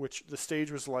performance, which the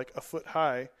stage was like a foot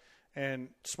high and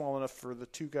small enough for the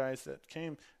two guys that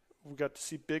came. We got to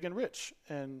see Big and Rich,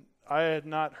 and I had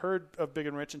not heard of Big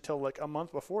and Rich until like a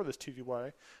month before this TDY.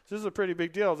 So this is a pretty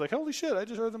big deal. I was like, holy shit, I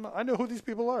just heard them. I know who these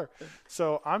people are.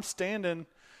 So I'm standing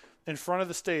in front of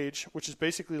the stage, which is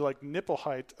basically like nipple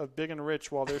height of Big and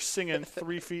Rich while they're singing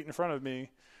 3 feet in front of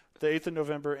me, the 8th of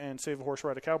November and Save a Horse,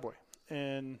 Ride a Cowboy.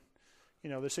 And,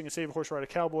 they're singing Save a Horse, Ride a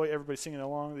Cowboy. Everybody's singing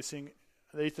along. They sing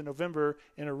the 8th of November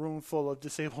in a room full of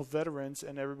disabled veterans,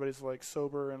 and everybody's like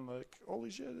sober and like,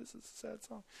 holy shit, this is a sad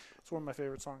song. It's one of my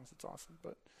favorite songs. It's awesome.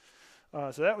 But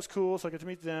so that was cool. So I got to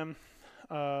meet them.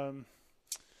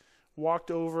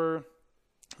 Walked over.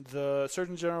 The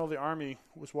Surgeon General of the Army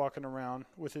was walking around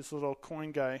with his little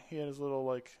coin guy. He had his little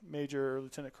like major or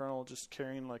lieutenant colonel just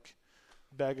carrying like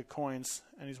a bag of coins,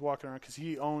 and he's walking around because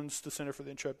he owns the Center for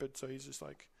the Intrepid. So he's just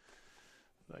like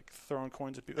throwing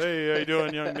coins at people. Hey, how you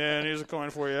doing, young man? Here's a coin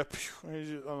for you.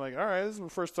 I'm like, all right, this is my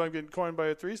first time getting coined by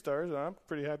a 3-star. So I'm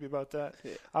pretty happy about that.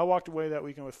 Yeah. I walked away that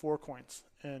weekend with 4 coins,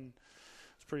 and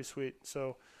it's pretty sweet.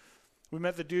 So we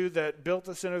met the dude that built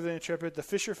the Center of the Intrepid, the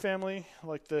Fisher family,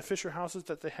 like the Fisher houses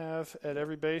that they have at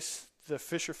every base. The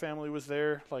Fisher family was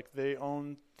there. Like they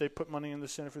put money in the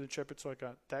Center for the Intrepid, so I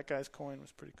got that guy's coin. It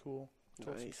was pretty cool.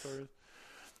 Nice.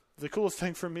 The coolest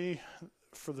thing for me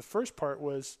for the first part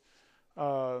was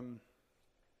behind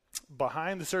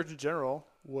the Surgeon General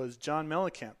was John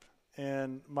Mellencamp.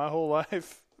 And my whole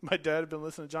life, my dad had been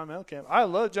listening to John Mellencamp. I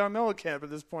love John Mellencamp at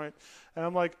this point. And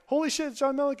I'm like, holy shit, it's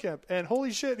John Mellencamp. And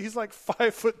holy shit, he's like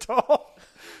 5 foot tall.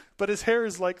 But his hair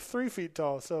is like 3 feet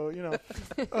tall. So,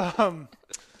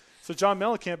 so John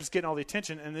Mellencamp is getting all the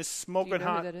attention. And this smoking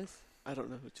hot. Who that is? I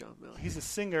don't know who John Mellencamp is. He's a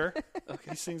singer.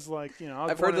 Okay. He sings like,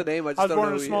 I've heard the name. I was don't born know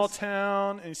in who a small he is.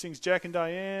 town, and he sings Jack and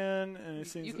Diane. And he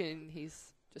sings.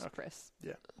 He's just press.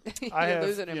 Yeah. I have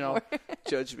losing him more.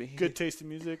 Judge me. Good taste in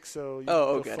music. So.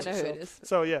 Okay. I know who it is.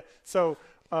 So, yeah. So,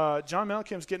 John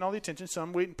Mellencamp's getting all the attention, so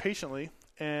I'm waiting patiently.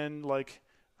 And, like,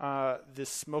 this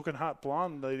smoking hot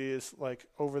blonde lady is, like,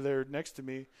 over there next to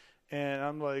me. And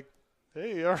I'm like,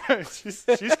 hey, all right, she's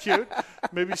cute.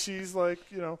 Maybe she's like,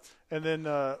 And then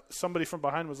somebody from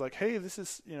behind was like, hey, this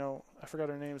is, I forgot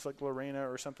her name. It's like Lorena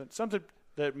or something. Something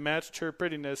that matched her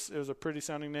prettiness. It was a pretty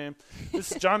sounding name.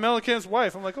 This is John Mellencamp's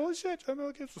wife. I'm like, holy shit, John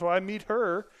Mellencamp. So I meet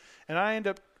her, and I end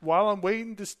up, while I'm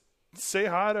waiting to say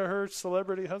hi to her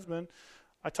celebrity husband,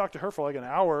 I talked to her for like an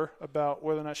hour about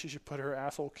whether or not she should put her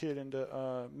asshole kid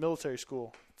into military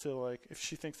school to like if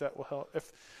she thinks that will help.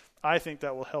 If I think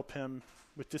that will help him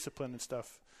with discipline and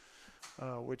stuff,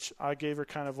 which I gave her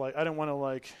kind of like I didn't want to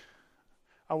like.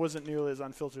 I wasn't nearly as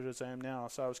unfiltered as I am now,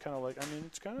 so I was kind of like, I mean,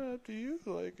 it's kind of up to you.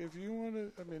 Like, if you want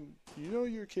to, I mean, you know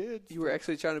your kid. You were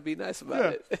actually trying to be nice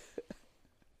about it.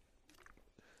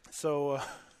 So,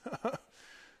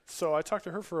 so I talked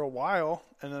to her for a while,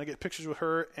 and then I get pictures with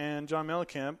her and John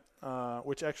Mellencamp,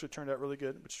 which actually turned out really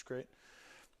good, which is great.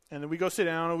 And then we go sit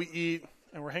down and we eat,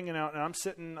 and we're hanging out,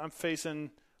 and I'm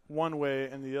facing one way,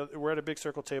 and the other, we're at a big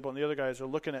circle table, and the other guys are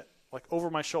looking at like over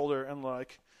my shoulder and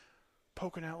like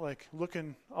poking out, like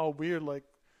looking all weird, like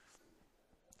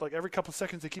every couple of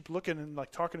seconds they keep looking and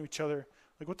like talking to each other,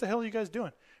 like what the hell are you guys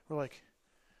doing? We're like,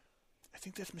 I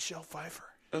think that's Michelle Pfeiffer.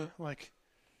 Like,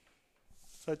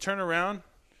 so I turn around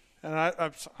and I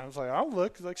was like, I'll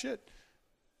look. Like shit.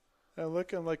 I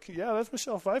look. I'm like, yeah, that's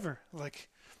Michelle Pfeiffer. Like,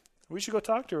 we should go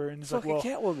talk to her. And he's like, well,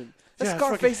 Catwoman. That's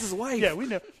Scarface's wife. Yeah,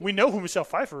 we know who Michelle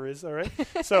Pfeiffer is. All right.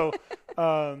 So,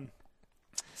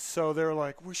 so they're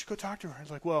like, we should go talk to her. I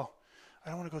was like, well, I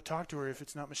don't want to go talk to her if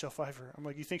it's not Michelle Pfeiffer. I'm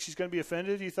like, you think she's going to be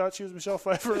offended? You thought she was Michelle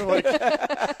Pfeiffer? Like,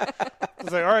 I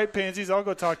was like, all right, pansies, I'll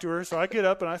go talk to her. So I get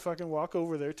up and I fucking walk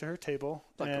over there to her table.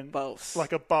 Like a boss.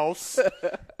 Like a boss.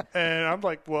 And I'm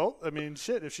like, well, I mean,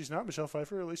 shit, if she's not Michelle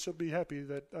Pfeiffer, at least she'll be happy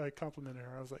that I complimented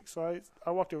her. I was like, so I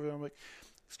walked over there. I'm like,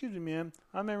 excuse me, ma'am.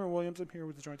 I'm Aaron Williams. I'm here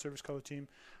with the Joint Service Color Team.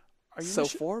 Are you so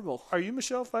formal. Are you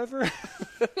Michelle Pfeiffer?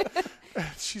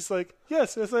 She's like,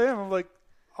 yes, I am. I'm like,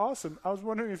 awesome. I was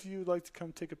wondering if you'd like to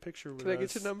come take a picture with us. Can I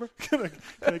get your number? Can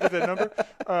I get that number?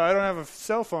 I don't have a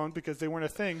cell phone because they weren't a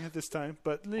thing at this time.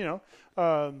 But, you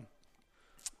know,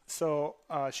 so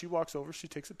she walks over. She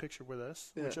takes a picture with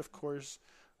us, which, of course,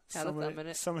 somebody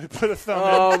put a thumb in.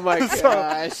 Oh, my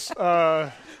gosh.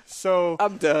 So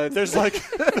I'm done. There's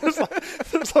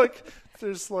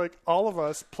like all of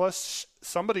us plus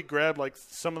somebody grabbed like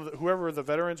some of whoever the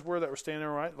veterans were that were standing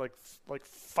there, right? Like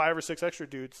 5 or 6 extra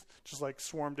dudes just like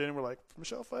swarmed in and were like,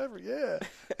 Michelle Pfeiffer, yeah.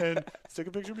 And let's take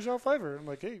a picture of Michelle Pfeiffer. I'm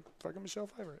like, hey, fucking Michelle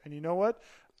Pfeiffer. And you know what?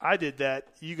 I did that.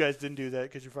 You guys didn't do that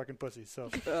because you're fucking pussies.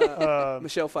 So,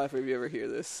 Michelle Pfeiffer, if you ever hear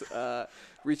this,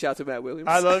 reach out to Matt Williams.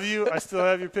 I love you. I still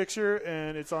have your picture,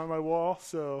 and it's on my wall.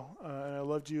 So, and I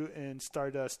loved you in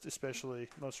Stardust, especially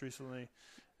most recently.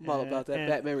 I'm all about that.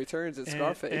 Batman Returns and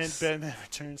Scarface. And Batman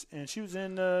Returns. And she was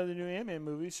in the new Ant-Man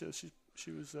movie. So she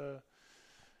was,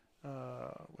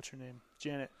 what's her name?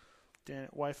 Janet,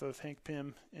 wife of Hank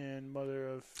Pym and mother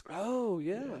of. Oh,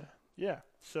 yeah. Yeah.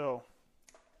 So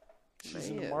she's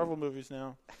in the Marvel movies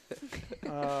now.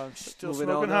 She's still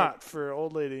smoking hot for an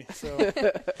old lady. So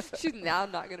she's now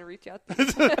not going to reach out to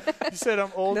you. You said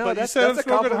I'm old, but you said I'm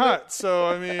smoking hot. So,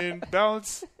 I mean,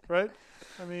 balance, right?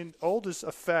 I mean, old is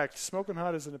a fact. Smoking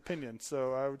hot is an opinion.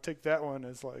 So I would take that one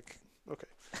as like, okay.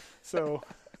 So,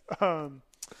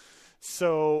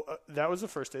 that was the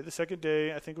first day. The second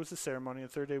day, I think, was the ceremony. The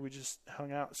third day, we just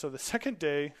hung out. So the second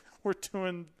day, we're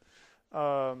doing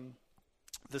the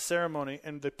ceremony,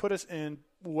 and they put us in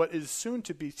what is soon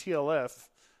to be TLF,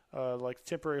 like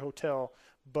temporary hotel,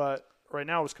 but right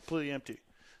now it's completely empty.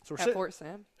 So we're at Fort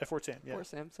Sam. At Fort Sam, yeah. Fort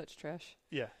Sam, such trash.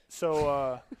 Yeah.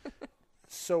 So.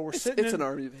 So we're sitting. It's an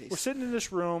army base. We're sitting in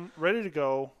this room, ready to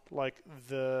go.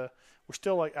 We're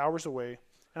still like hours away,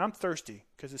 and I'm thirsty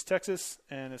because it's Texas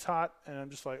and it's hot, and I'm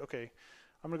just like, okay,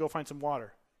 I'm gonna go find some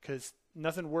water because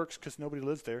nothing works because nobody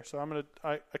lives there. So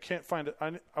I can't find it.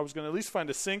 I was gonna at least find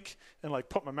a sink and like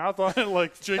put my mouth on it, and,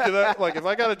 like drink of that. Like if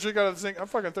I got to drink out of the sink, I'm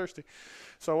fucking thirsty.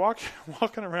 So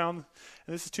walking around,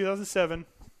 and this is 2007,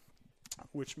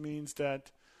 which means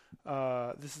that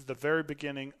this is the very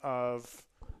beginning of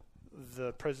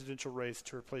the presidential race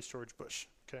to replace George Bush.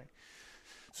 Okay.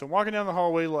 So I'm walking down the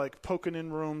hallway, like poking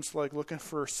in rooms, like looking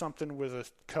for something with a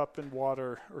cup and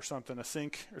water or something, a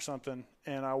sink or something.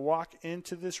 And I walk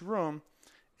into this room,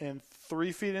 and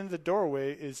 3 feet in the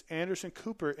doorway is Anderson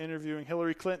Cooper interviewing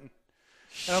Hillary Clinton.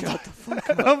 And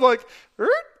I'm like,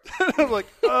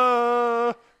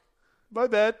 my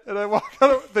bad. And I walk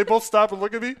out. They both stop and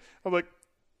look at me. I'm like,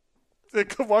 they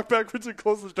walk backwards and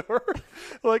close the door.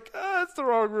 Like, it's the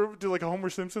wrong room. Do like a Homer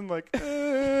Simpson. Like,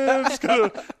 I'm just going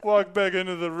to walk back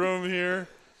into the room here.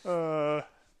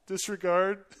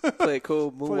 Disregard. Play it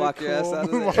cool. Moonwalk your ass out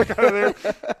of there. Moonwalk out of there.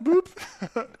 Boop.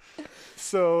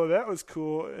 So that was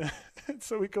cool.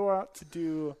 So we go out to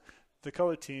do the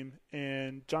color team,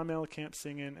 and John Mellencamp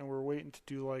singing, and we're waiting to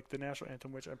do like the national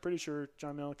anthem, which I'm pretty sure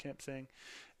John Mellencamp sang.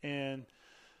 And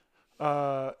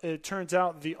It turns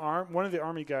out one of the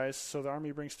Army guys, so the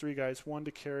Army brings 3 guys, one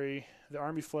to carry the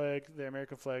Army flag, the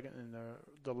American flag, and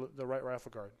the right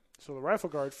rifle guard. So the rifle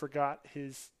guard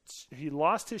he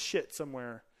lost his shit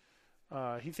somewhere.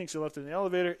 He thinks he left it in the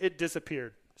elevator. It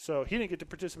disappeared. So he didn't get to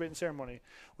participate in the ceremony,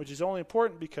 which is only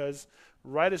important because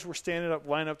right as we're standing up,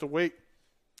 lining up to wait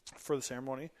for the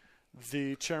ceremony,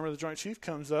 the chairman of the Joint Chiefs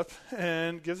comes up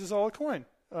and gives us all a coin.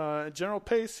 General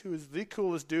Pace, who is the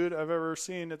coolest dude I've ever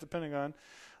seen at the Pentagon,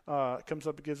 comes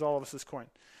up and gives all of us this coin.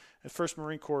 The first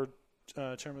Marine Corps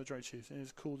chairman of the Joint Chiefs, and he's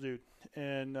a cool dude.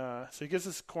 And so he gives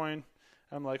us a coin.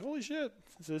 I'm like, holy shit.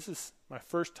 So this is my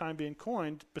first time being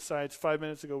coined, besides 5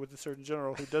 minutes ago with the Surgeon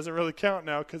General, who doesn't really count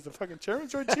now because the fucking chairman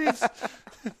of the Joint Chiefs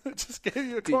just gave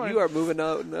you a coin. Dude, you are moving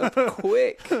up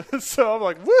quick. So I'm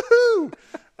like,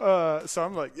 woohoo! So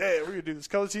I'm like, yeah, we're going to do this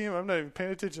color team. I'm not even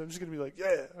paying attention. I'm just going to be like,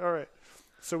 yeah, all right.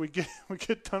 So we get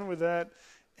done with that,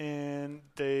 and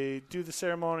they do the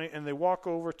ceremony, and they walk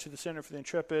over to the Center for the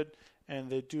Intrepid, and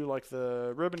they do like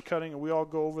the ribbon cutting, and we all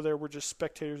go over there. We're just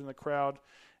spectators in the crowd.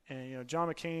 And, John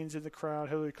McCain's in the crowd,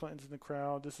 Hillary Clinton's in the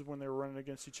crowd. This is when they were running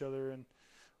against each other, and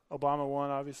Obama won,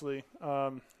 obviously.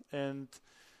 And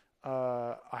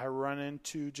I run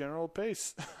into General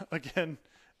Pace again,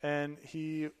 and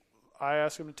I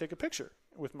asked him to take a picture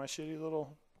with my shitty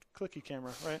little clicky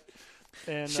camera, right?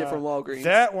 And Shit from Walgreens.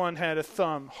 That one had a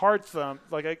hard thumb.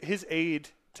 Like his aide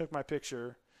took my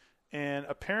picture, and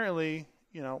apparently,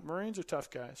 Marines are tough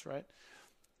guys, right?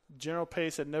 General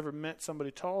Pace had never met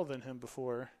somebody taller than him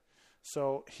before,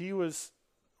 so he was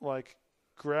like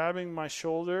grabbing my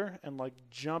shoulder and like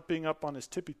jumping up on his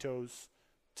tippy toes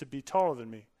to be taller than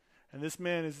me. And this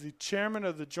man is the chairman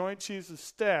of the Joint Chiefs of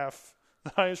Staff,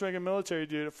 the highest ranking military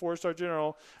dude, a 4-star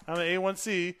general. I'm an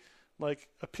A1C, like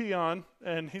a peon,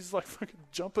 and he's like fucking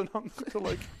jumping on to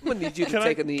like. I'm gonna need you to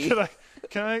take a knee.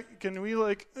 Can we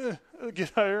like get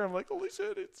higher? I'm like, holy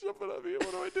shit, it's jumping on me.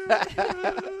 What do I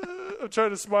do? I'm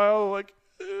trying to smile, like,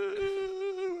 what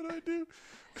do I do?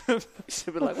 You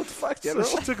should be like, what the fuck, General?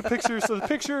 So she took a picture. So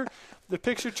the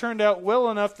picture turned out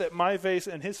well enough that my face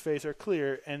and his face are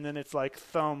clear, and then it's like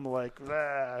thumb like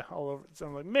all over. So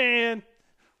I'm like, man,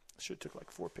 should have took like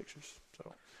 4 pictures.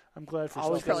 So I'm glad for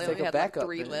always Probably take only a had backup,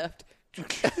 like 3 man. left.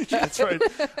 That's right.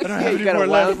 I don't have you any more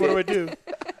gotta left. wind What do I it. do?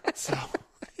 So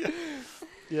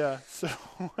yeah. So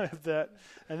I have that,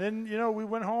 and then we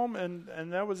went home, and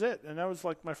that was it. And that was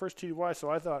like my first TDY.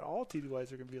 So I thought all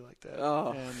TDYs are gonna be like that.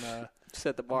 Oh, and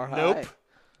set the bar high.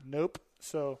 Nope.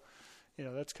 So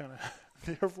that's kind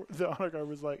of the honor guard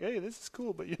was like, hey, this is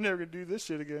cool, but you're never gonna do this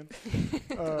shit again.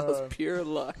 That was pure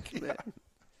luck, man.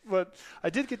 But I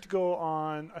did get to go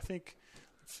on. I think.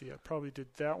 Let's see. I probably did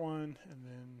that one, and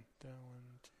then that one.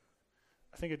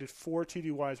 I think I did 4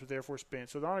 TDYs with the Air Force Band.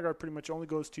 So the honor guard pretty much only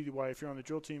goes TDY if you're on the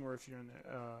drill team or if you're in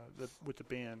with the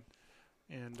band.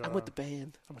 And I'm with the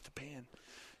band.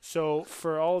 So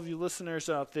for all of you listeners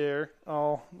out there,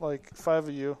 all like 5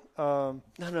 of you. No,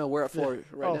 we're at 4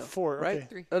 right now. 4, right? Okay.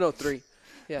 3. Oh, no, 3.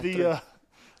 Yeah,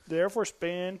 The Air Force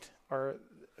Band are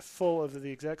full of the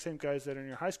exact same guys that are in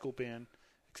your high school band,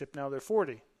 except now they're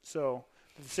 40. So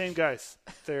the same guys.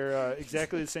 They're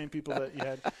exactly the same people that you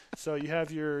had. So you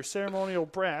have your ceremonial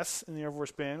brass in the Air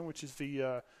Force Band, which is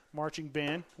the marching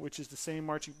band, which is the same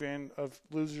marching band of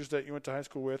losers that you went to high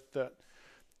school with that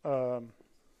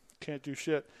can't do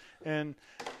shit. And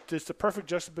it's the perfect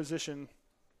juxtaposition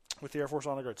with the Air Force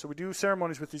Honor Guard. So we do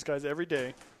ceremonies with these guys every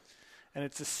day, and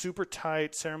it's a super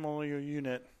tight ceremonial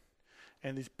unit,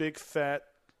 and these big fat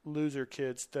loser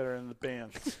kids that are in the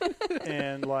band.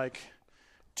 And like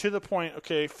to the point,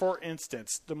 okay, for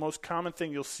instance, the most common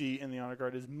thing you'll see in the Honor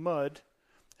Guard is mud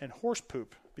and horse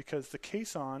poop, because the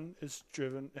caisson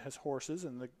has horses,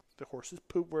 and the horses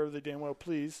poop wherever they damn well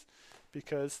please,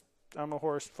 because I'm a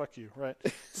horse, fuck you, right?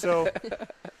 So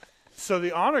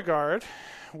the Honor Guard,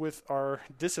 with our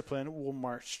discipline, will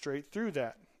march straight through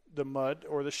that. The mud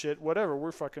or the shit, whatever.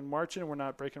 We're fucking marching. We're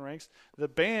not breaking ranks. The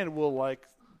band will, like,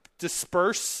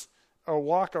 disperse or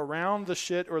walk around the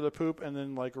shit or the poop and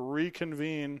then, like,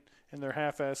 reconvene in their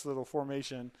half-ass little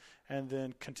formation and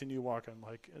then continue walking.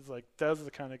 Like, it's like, those are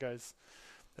the kind of guys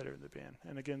that are in the band.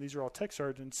 And, again, these are all tech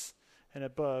sergeants and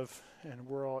above, and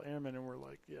we're all airmen, and we're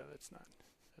like, yeah, that's not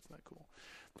cool.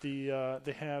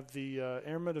 They have the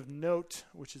Airmen of Note,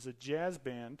 which is a jazz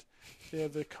band. They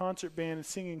have the concert band and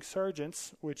singing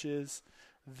sergeants, which is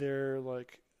their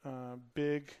like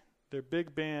big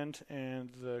band,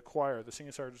 and the choir. The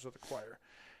singing sergeants are the choir.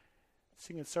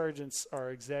 Singing sergeants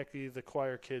are exactly the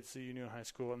choir kids that you knew in high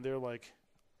school, and they're like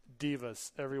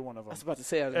divas, every one of them. I was about to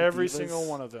say, every divas? single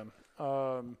one of them.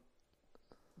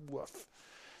 Woof.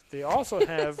 They also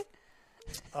have.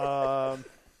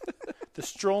 The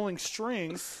Strolling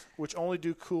Strings, which only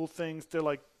do cool things. They're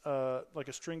like a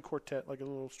string quartet, like a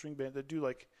little string band that do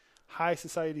like high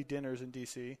society dinners in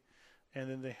D.C. And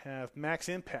then they have Max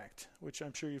Impact, which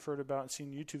I'm sure you've heard about and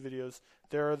seen YouTube videos.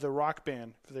 They're the rock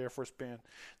band for the Air Force Band.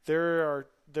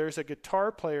 There's a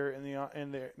guitar player in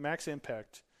the Max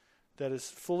Impact that is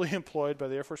fully employed by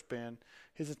the Air Force Band.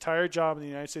 His entire job in the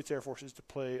United States Air Force is to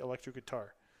play electric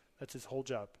guitar. That's his whole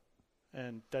job.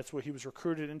 And that's what he was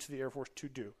recruited into the Air Force to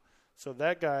do. So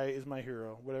that guy is my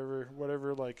hero.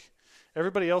 Whatever, like,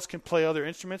 everybody else can play other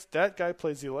instruments. That guy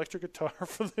plays the electric guitar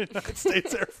for the United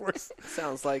States Air Force.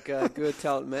 Sounds like good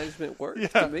talent management work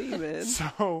to me, man.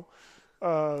 So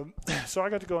I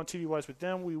got to go on TV Wise with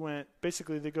them. We went,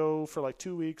 basically they go for like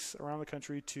 2 weeks around the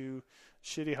country to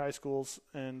shitty high schools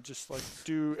and just like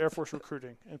do Air Force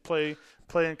recruiting and play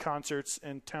in concerts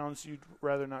in towns you'd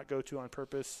rather not go to on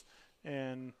purpose.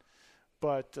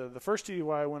 But the first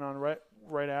TDY I went on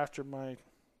right after my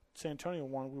San Antonio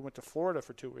one, we went to Florida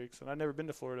for 2 weeks, and I'd never been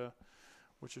to Florida,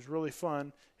 which was really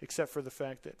fun, except for the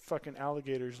fact that fucking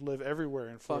alligators live everywhere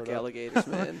in Florida. Fuck alligators,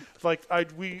 man. Like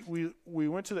we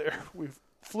went to we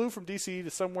flew from DC to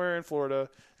somewhere in Florida,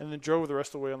 and then drove the rest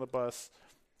of the way on the bus,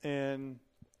 and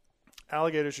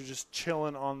alligators are just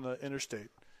chilling on the interstate.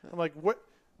 I'm like,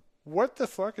 what the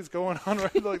fuck is going on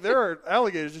right now? Like, there are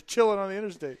alligators just chilling on the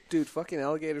interstate. Dude, fucking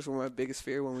alligators were my biggest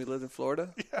fear when we lived in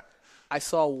Florida. Yeah. I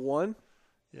saw one,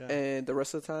 Yeah. and the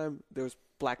rest of the time, there was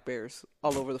black bears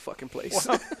all over the fucking place.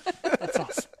 Wow. That's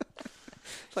awesome.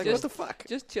 Like, Just- what the fuck?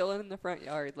 Just chilling in the front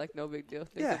yard, like no big deal.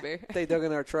 There's a bear. They dug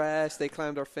in our trash. They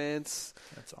climbed our fence.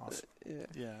 That's awesome. Yeah.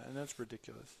 Yeah, and that's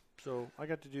ridiculous. So I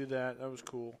got to do that. That was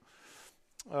cool.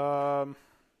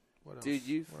 What else?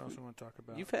 Dude, what else I want to talk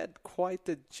about? You've had quite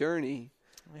the journey.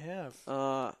 I have.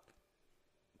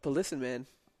 But listen, man,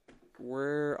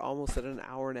 we're almost at an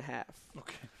hour and a half.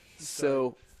 Okay.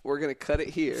 So we're going to cut it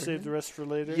here. Save the rest for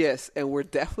later. Yes, and we're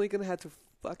definitely going to have to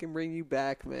fucking bring you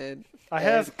back, man. I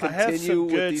have continue some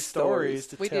with good these stories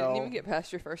to We tell. didn't even get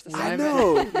past your first I assignment.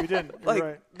 know. We didn't. You're Like,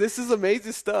 right. this is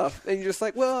amazing stuff. And you're just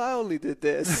like, well, I only did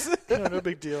this. No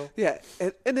big deal. Yeah,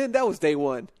 and then that was day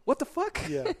one. What the fuck?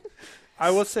 Yeah. I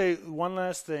will say one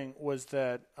last thing was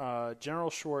that General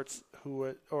Schwartz,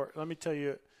 let me tell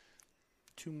you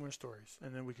 2 more stories,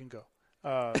 and then we can go.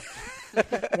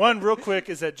 One real quick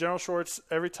is that General Schwartz,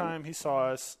 every time he saw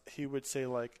us, he would say,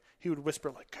 like, he would whisper,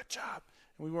 like, good job.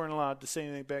 And we weren't allowed to say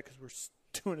anything back because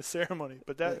we're doing a ceremony.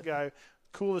 But that guy,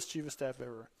 coolest chief of staff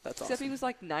ever. That's Except awesome. he was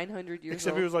like 900 years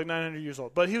Except old. he was like 900 years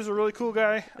old. But he was a really cool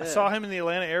guy. I Yeah. saw him in the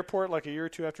Atlanta airport like a year or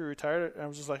 2 after he retired. And I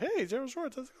was just like, hey, General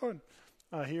Schwartz, how's it going?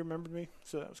 He remembered me,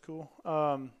 so that was cool.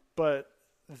 But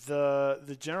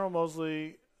the General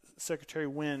Mosley, Secretary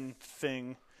Wynn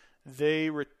thing, they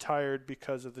retired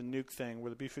because of the nuke thing, where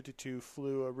the B-52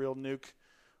 flew a real nuke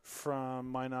from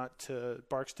Minot to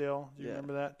Barksdale. Do you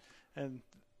remember that? And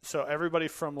so everybody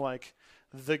from, like,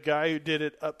 the guy who did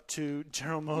it up to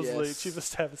General Mosley, Yes. Chief of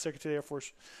Staff and Secretary of the Air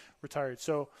Force, retired.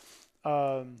 So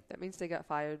That means they got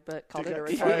fired, but called it a they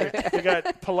retirement. they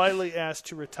got politely asked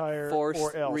to retire Forced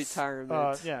or else.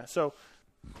 retirement. Yeah, so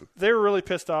they were really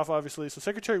pissed off, obviously. So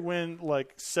Secretary Wynn,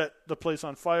 like, set the place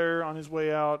on fire on his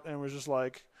way out and was just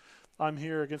like, I'm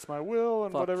here against my will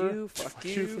and Fuck whatever. you, fuck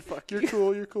you, fuck You're you.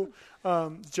 cool, you're cool.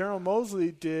 General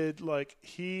Mosley did, like,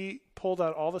 he pulled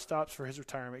out all the stops for his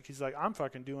retirement. He's like, I'm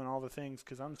fucking doing all the things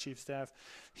because I'm the chief of staff.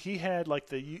 He had,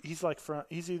 like, he's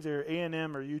either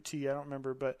A&M or UT, I don't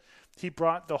remember, but he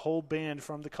brought the whole band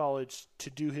from the college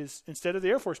to do his, instead of the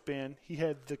Air Force band, he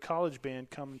had the college band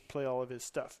come and play all of his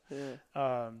stuff. Yeah.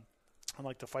 And,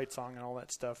 like, the fight song and all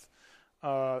that stuff.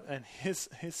 And his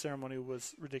ceremony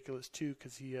was ridiculous too,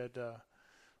 because he had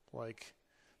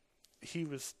he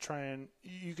was trying.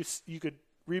 You could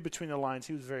read between the lines.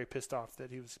 He was very pissed off that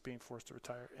he was being forced to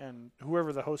retire. And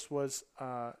whoever the host was,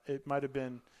 it might have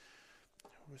been,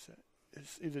 who was it?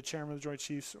 It's either the chairman of the Joint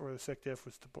Chiefs or the SecDef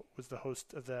was the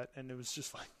host of that, and it was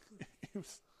just like he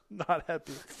was not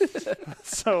happy.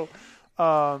 So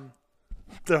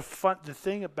the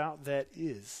thing about that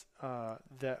is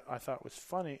that I thought was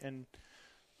funny, and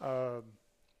I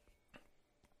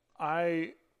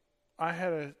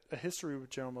had a history with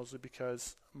General Mosley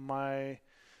because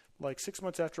 6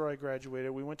 months after I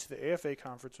graduated, we went to the AFA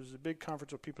conference. It was a big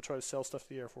conference where people try to sell stuff to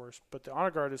the Air Force, but the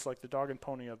Honor Guard is like the dog and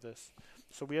pony of this.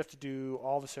 So we have to do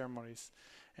all the ceremonies.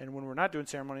 And when we're not doing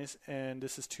ceremonies, and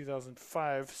this is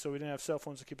 2005, so we didn't have cell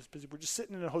phones to keep us busy, we're just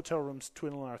sitting in the hotel rooms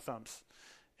twiddling our thumbs.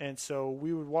 And so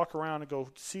we would walk around and go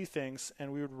see things,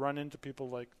 and we would run into people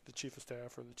like the Chief of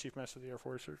Staff or the Chief Master of the Air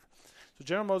Force. So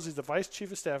General Mosley's the Vice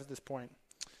Chief of Staff at this point.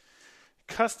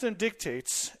 Custom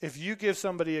dictates if you give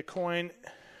somebody a coin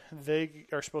they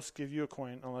are supposed to give you a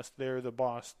coin unless they're the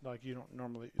boss. Like, you don't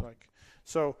normally, like.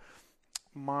 So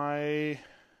my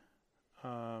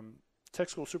tech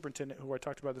school superintendent, who I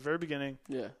talked about at the very beginning,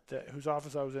 whose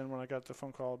office I was in when I got the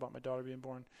phone call about my daughter being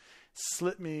born,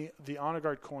 slipped me the honor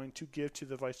guard coin to give to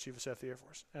the vice chief of staff of the Air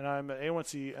Force. And I'm at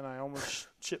A1C, and I almost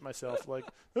shit myself. Like,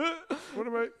 what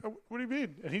do you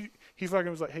mean? And he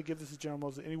fucking was like, hey, give this to General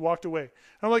Mosley. And he walked away. And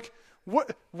I'm like,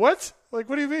 what? Like,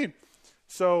 what do you mean?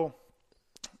 So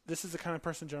this is the kind of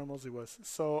person General Mosley was.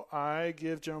 So I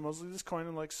give General Mosley this coin.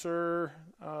 I'm like, sir,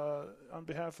 on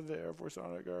behalf of the Air Force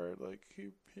Honor Guard, like,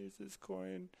 here's this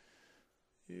coin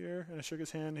here. And I shook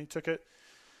his hand. He took it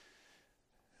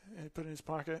and he put it in his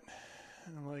pocket.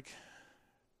 And I'm like,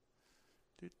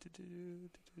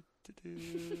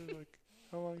 like,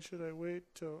 how long should I wait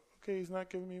till? Okay, he's not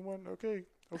giving me one. Okay,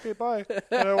 bye.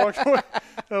 And I walked away.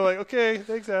 And I'm like, okay,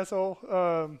 thanks, asshole.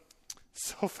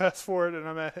 So fast forward,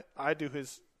 and I do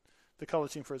the color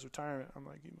team for his retirement. I'm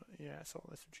like, yeah, asshole,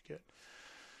 that's what you get.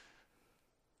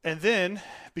 And then,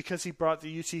 because he brought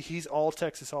the UT, he's all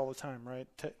Texas all the time, right?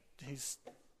 He's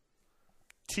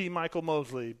T. Michael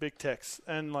Mosley, Big Tex.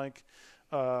 And, like,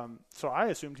 so I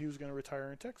assumed he was going to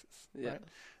retire in Texas, right?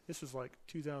 This was, like,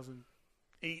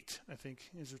 2008, I think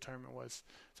his retirement was.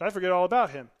 So I forget all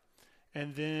about him.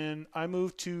 And then I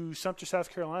moved to Sumter,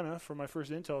 South Carolina for my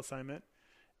first Intel assignment.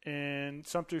 And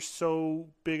Sumter's so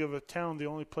big of a town, the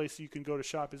only place you can go to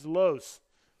shop is Lowe's.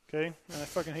 Okay? And I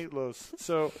fucking hate Lowe's.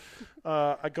 So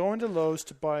I go into Lowe's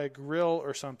to buy a grill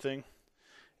or something.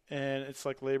 And it's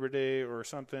like Labor Day or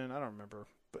something. I don't remember.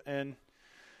 And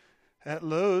at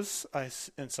Lowe's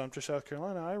in Sumter, South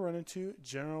Carolina, I run into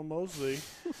General Mosley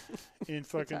in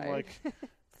fucking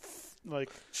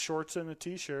like shorts and a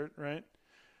T-shirt, right?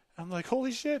 I'm like,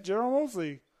 holy shit, General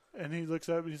Mosley. And he looks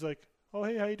up and he's like, oh,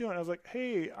 hey, how you doing? I was like,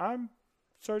 hey, I'm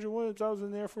Sergeant Williams. I was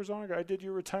in the Air Force Honor Guard. I did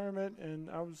your retirement, and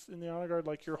I was in the Honor Guard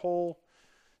like your whole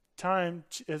time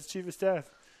as Chief of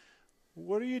Staff.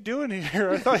 What are you doing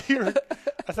here? I thought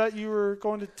you were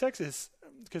going to Texas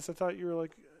because I thought you were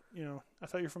like, I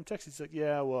thought you were from Texas. He's like,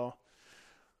 yeah, well,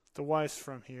 the wife's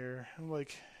from here. I'm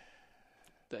like,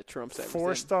 that trumps everything.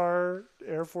 4-star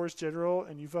Air Force general,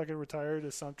 and you fucking retired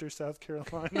to Sumter, South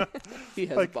Carolina. He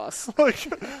has a boss.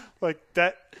 Like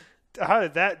that. How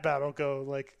did that battle go?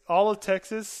 Like, all of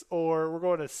Texas, or we're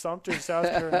going to Sumter, South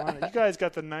Carolina? You guys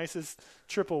got the nicest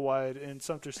triple wide in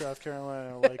Sumter, South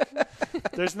Carolina. Like,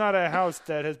 there's not a house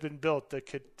that has been built that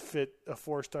could fit a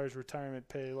 4-star's retirement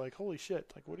pay. Like, holy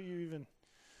shit! Like, what do you even?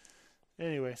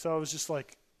 Anyway, so I was just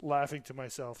like laughing to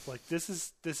myself. Like, this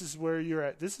is where you're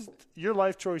at. This is your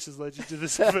life choices led you to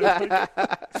this event.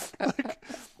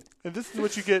 And this is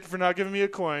what you get for not giving me a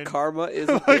coin. Karma is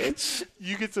a bitch.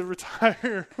 You get to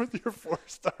retire with your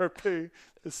 4-star pay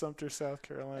to Sumter, South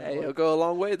Carolina. Hey, it'll go a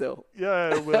long way, though.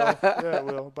 Yeah, it will. Yeah, it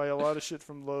will. Buy a lot of shit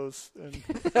from Lowe's and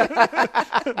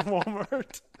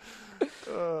Walmart.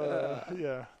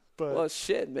 Yeah. But well,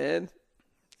 shit, man.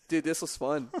 Dude, this was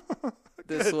fun.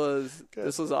 This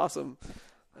was awesome.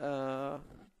 Yeah,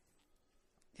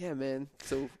 man.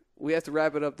 So we have to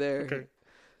wrap it up there. Okay.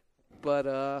 But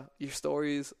your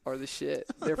stories are the shit.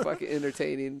 They're fucking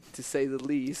entertaining, to say the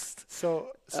least. So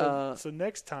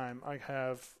next time I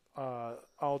have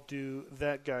I'll do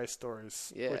that guy's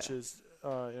stories, which is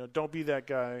don't be that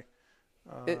guy.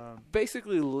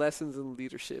 Basically, lessons in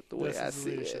leadership, the way I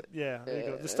see it. Yeah, there you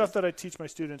go. The stuff that I teach my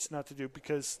students not to do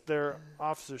because they're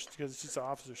officers, because it's just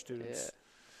officer students,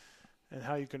 and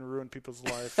how you can ruin people's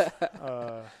life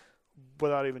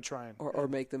without even trying, or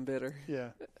make them bitter. Yeah.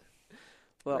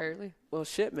 Well, Rarely. Well,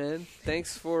 shit, man.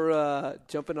 Thanks for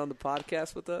jumping on the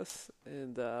podcast with us,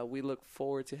 and we look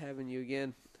forward to having you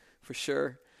again, for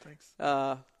sure. Thanks.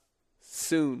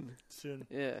 Soon.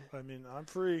 Yeah. I mean, I'm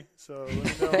free, so let me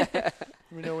know. Let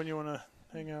me know when you want to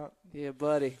hang out. Yeah,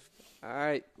 buddy. All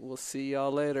right. We'll see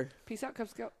y'all later. Peace out, Cub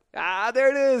Scout. Ah,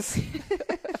 there it is.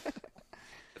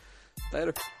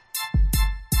 Later.